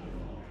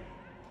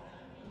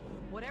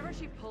 Whatever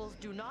she pulls,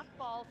 do not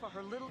fall for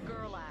her little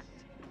girl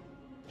act.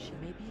 She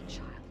may be a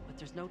child, but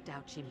there's no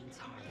doubt she means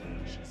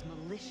harm. She's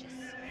malicious.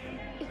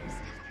 It was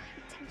never my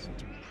intention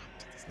to bring harm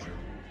to this town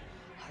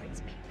or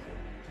its people.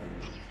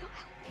 Can you not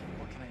help me?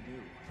 What can I do?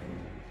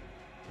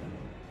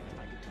 If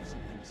I could do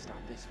something to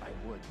stop this, I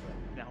would,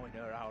 but... Now in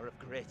her hour of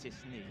greatest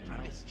need,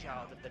 this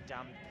child of the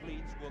damned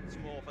pleads once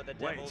more for the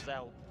Wait. devil's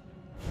help.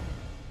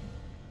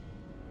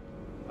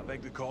 I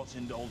beg the court's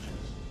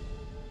indulgence.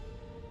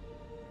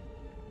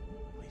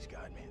 Please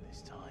guide me at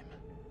this time.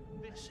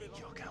 I seek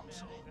your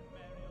counsel.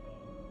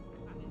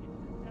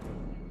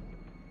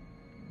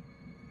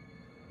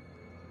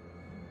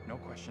 No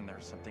question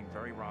there's something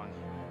very wrong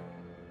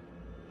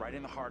here. Right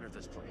in the heart of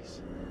this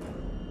place.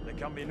 There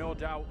can be no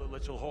doubt that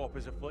Little Hope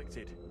is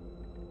afflicted.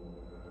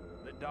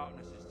 That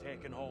darkness has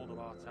taken hold of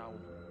our town.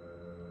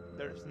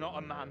 There is not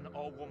a man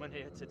or woman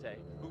here today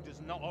who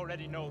does not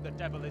already know the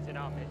devil is in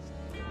our midst.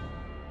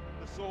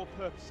 The sole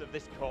purpose of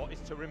this court is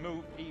to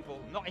remove evil,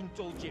 not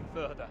indulge it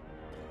further.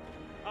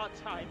 Our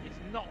time is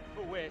not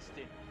for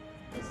wasting.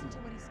 Listen to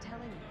what he's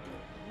telling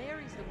you.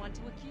 Mary's the one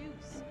to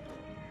accuse.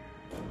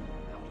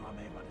 How do I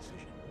make my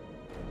decision?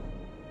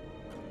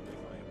 If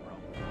I am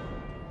wrong,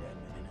 condemn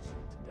an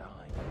innocent to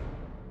die.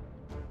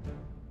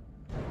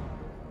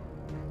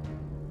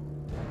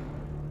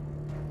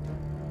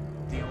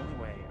 The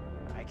only way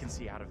I can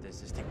see out of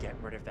this is to get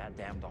rid of that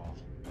damn doll.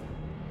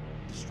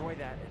 Destroy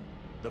that and...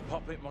 The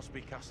puppet must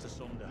be cast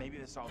asunder. maybe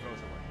this all goes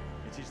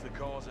away. It is the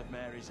cause of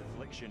Mary's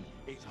affliction.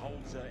 It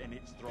holds her in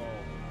its thrall.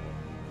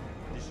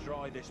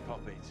 Destroy this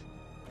puppet,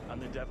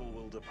 and the devil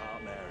will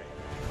depart Mary.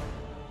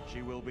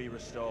 She will be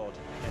restored,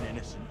 an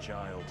innocent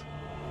child.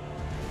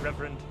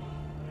 Reverend,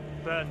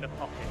 burn the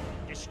puppet.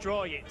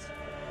 Destroy it.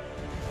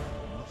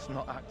 You must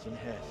not act in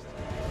haste.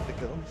 The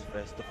girl must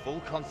face the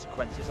full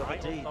consequences of her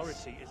My deeds.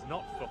 authority is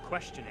not for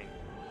questioning.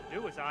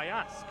 Do as I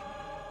ask.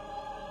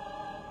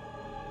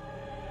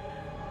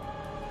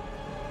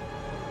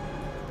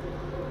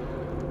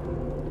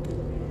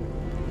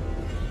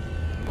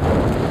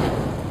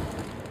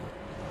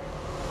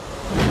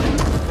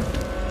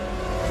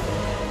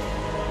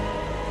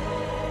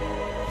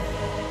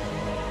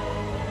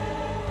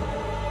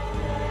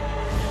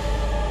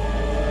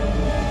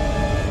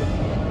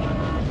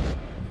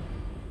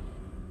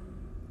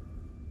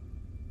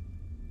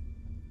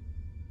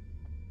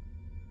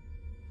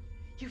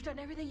 You've done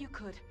everything you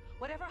could.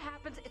 Whatever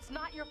happens, it's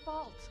not your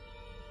fault.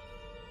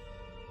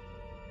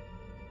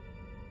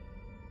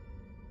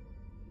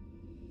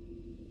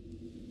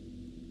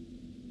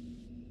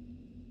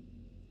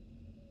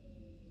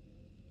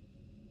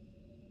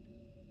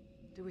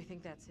 Do we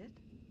think that's it?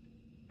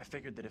 I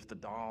figured that if the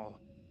doll...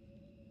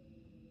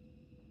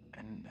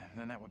 And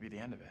then that would be the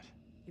end of it.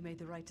 You made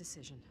the right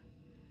decision.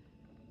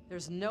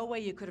 There's no way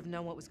you could have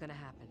known what was going to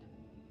happen.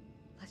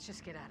 Let's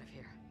just get out of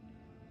here.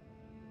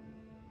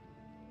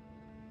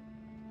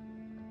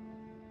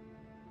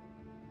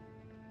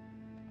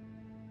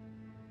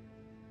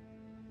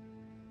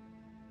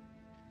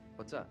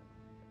 What's up?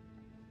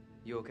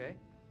 You okay?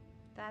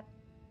 That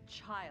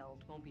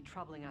child won't be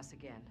troubling us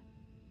again.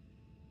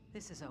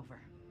 This is over.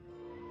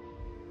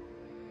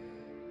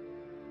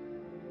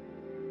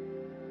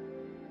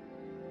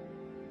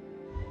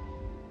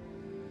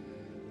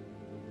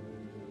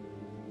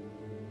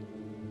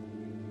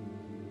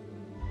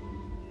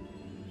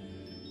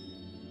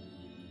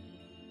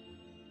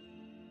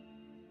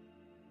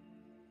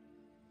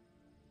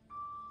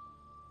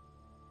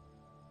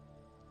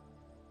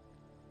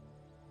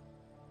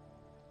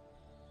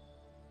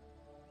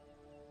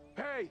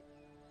 Hey!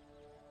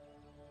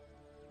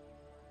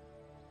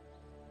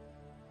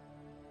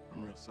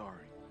 I'm real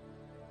sorry.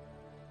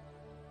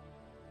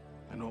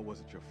 I know it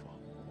wasn't your fault.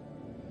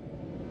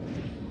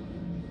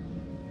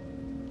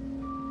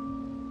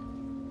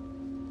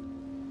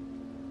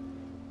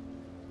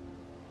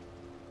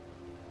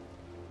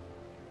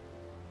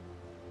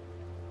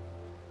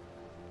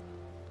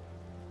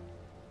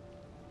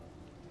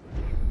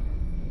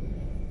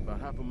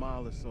 About half a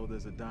mile or so,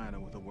 there's a diner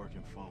with a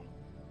working phone.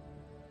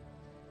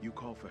 You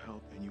call for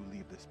help and you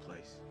leave this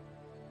place.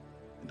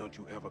 And don't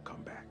you ever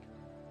come back.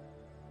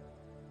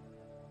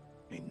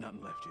 Ain't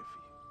nothing left here for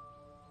you.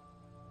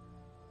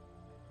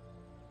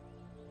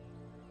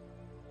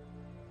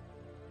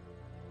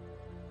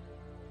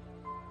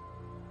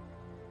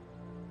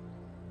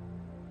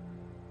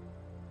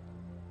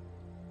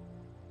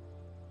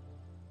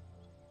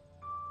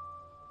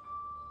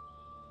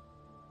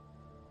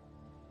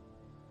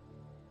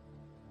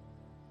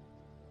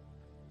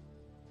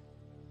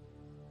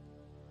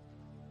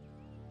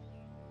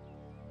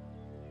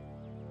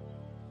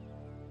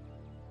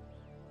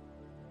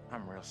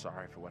 I'm real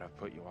sorry for what I've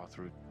put you all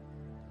through.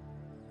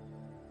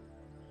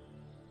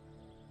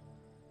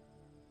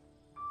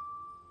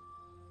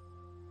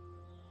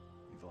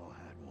 We've all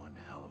had one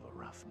hell of a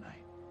rough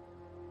night.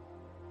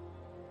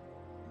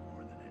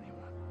 More than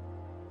anyone.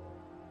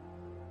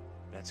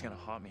 That's gonna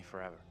haunt me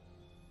forever.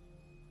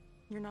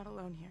 You're not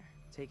alone here.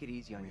 Take it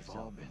easy on We've yourself.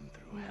 all been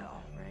through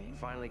hell. Right?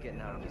 Finally getting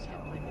out of this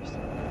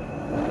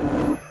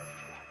hell.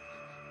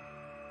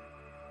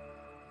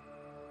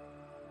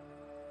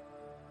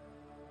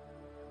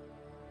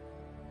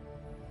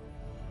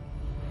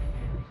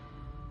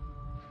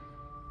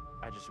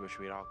 I just wish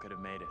we all could have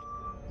made it.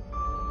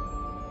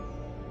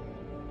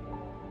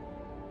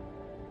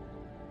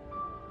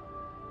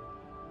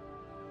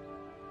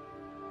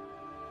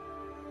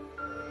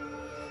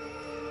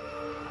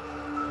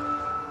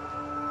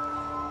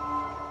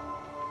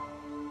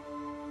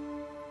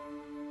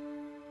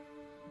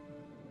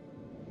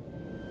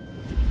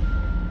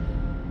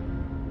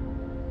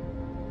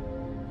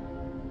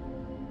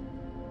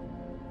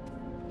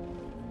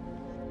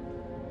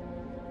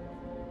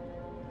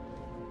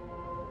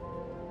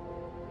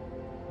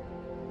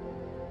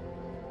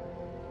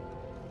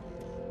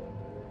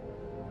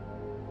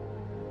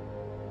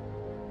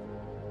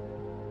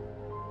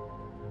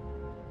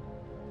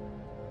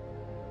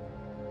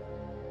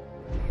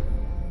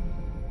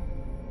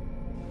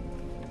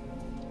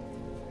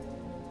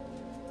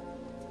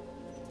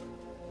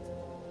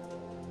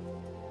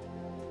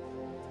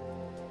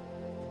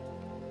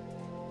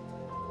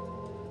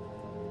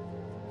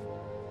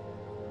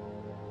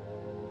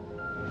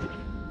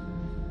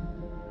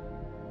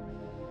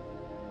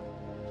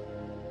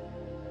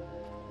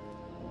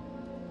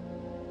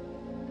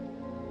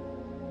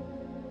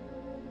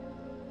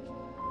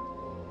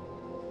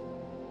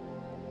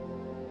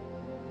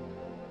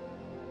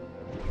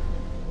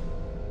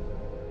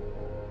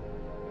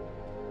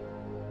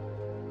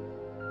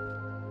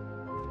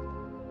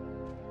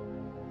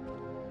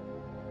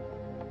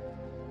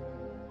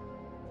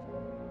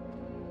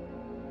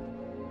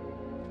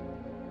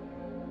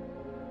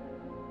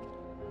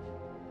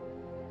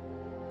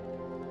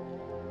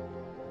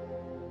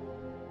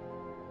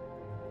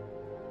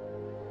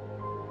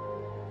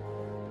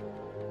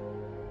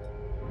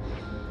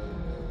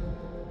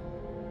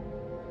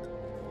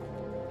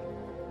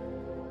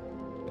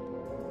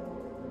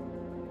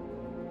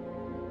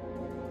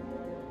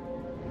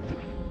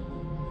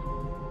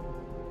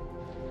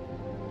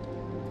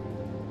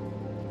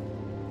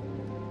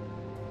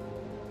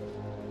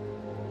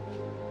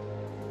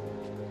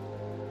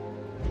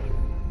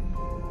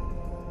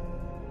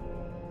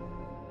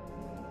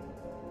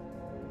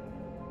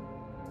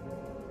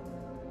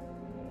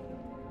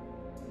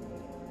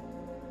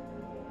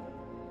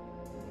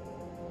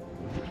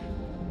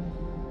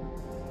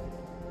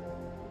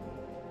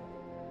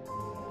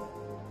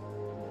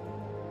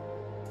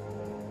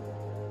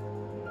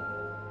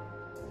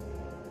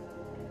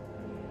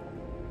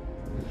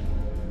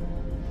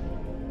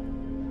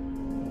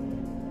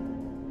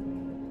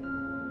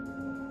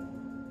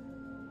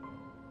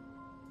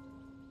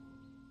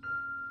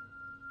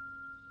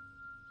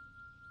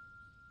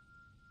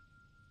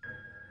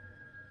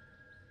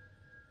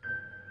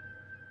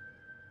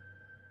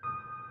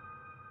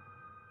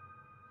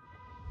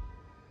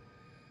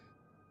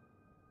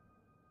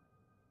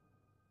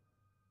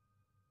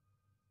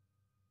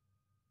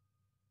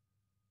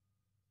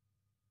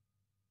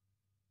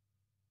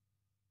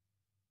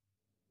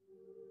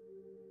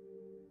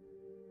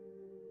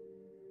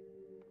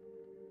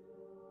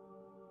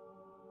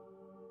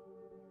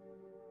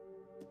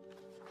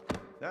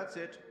 That's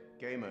it.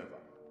 Game over.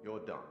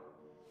 You're done.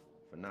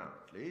 For now,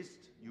 at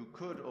least. You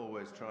could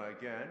always try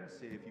again,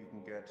 see if you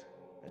can get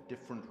a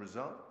different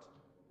result.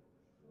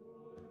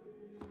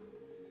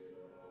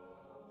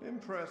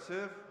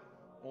 Impressive.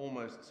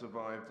 Almost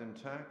survived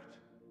intact.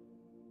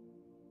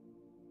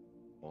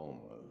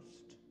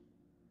 Almost.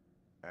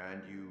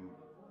 And you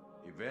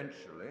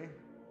eventually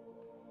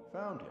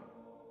found him.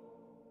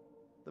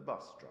 The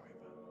bus driver.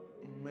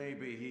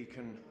 Maybe he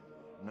can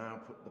now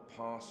put the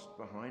past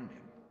behind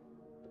him.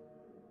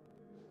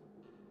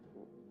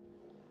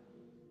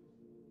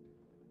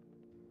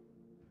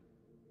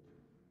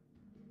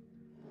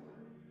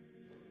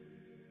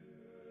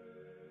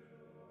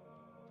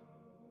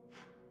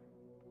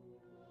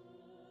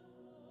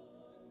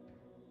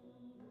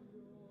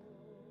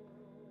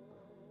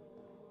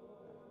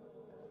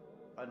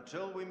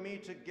 Until we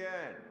meet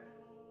again.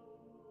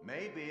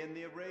 Maybe in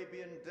the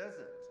Arabian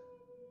desert.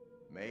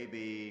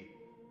 Maybe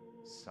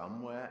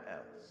somewhere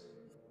else.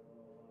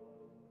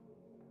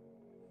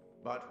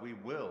 But we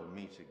will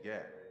meet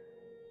again.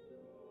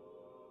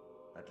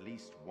 At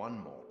least one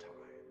more time.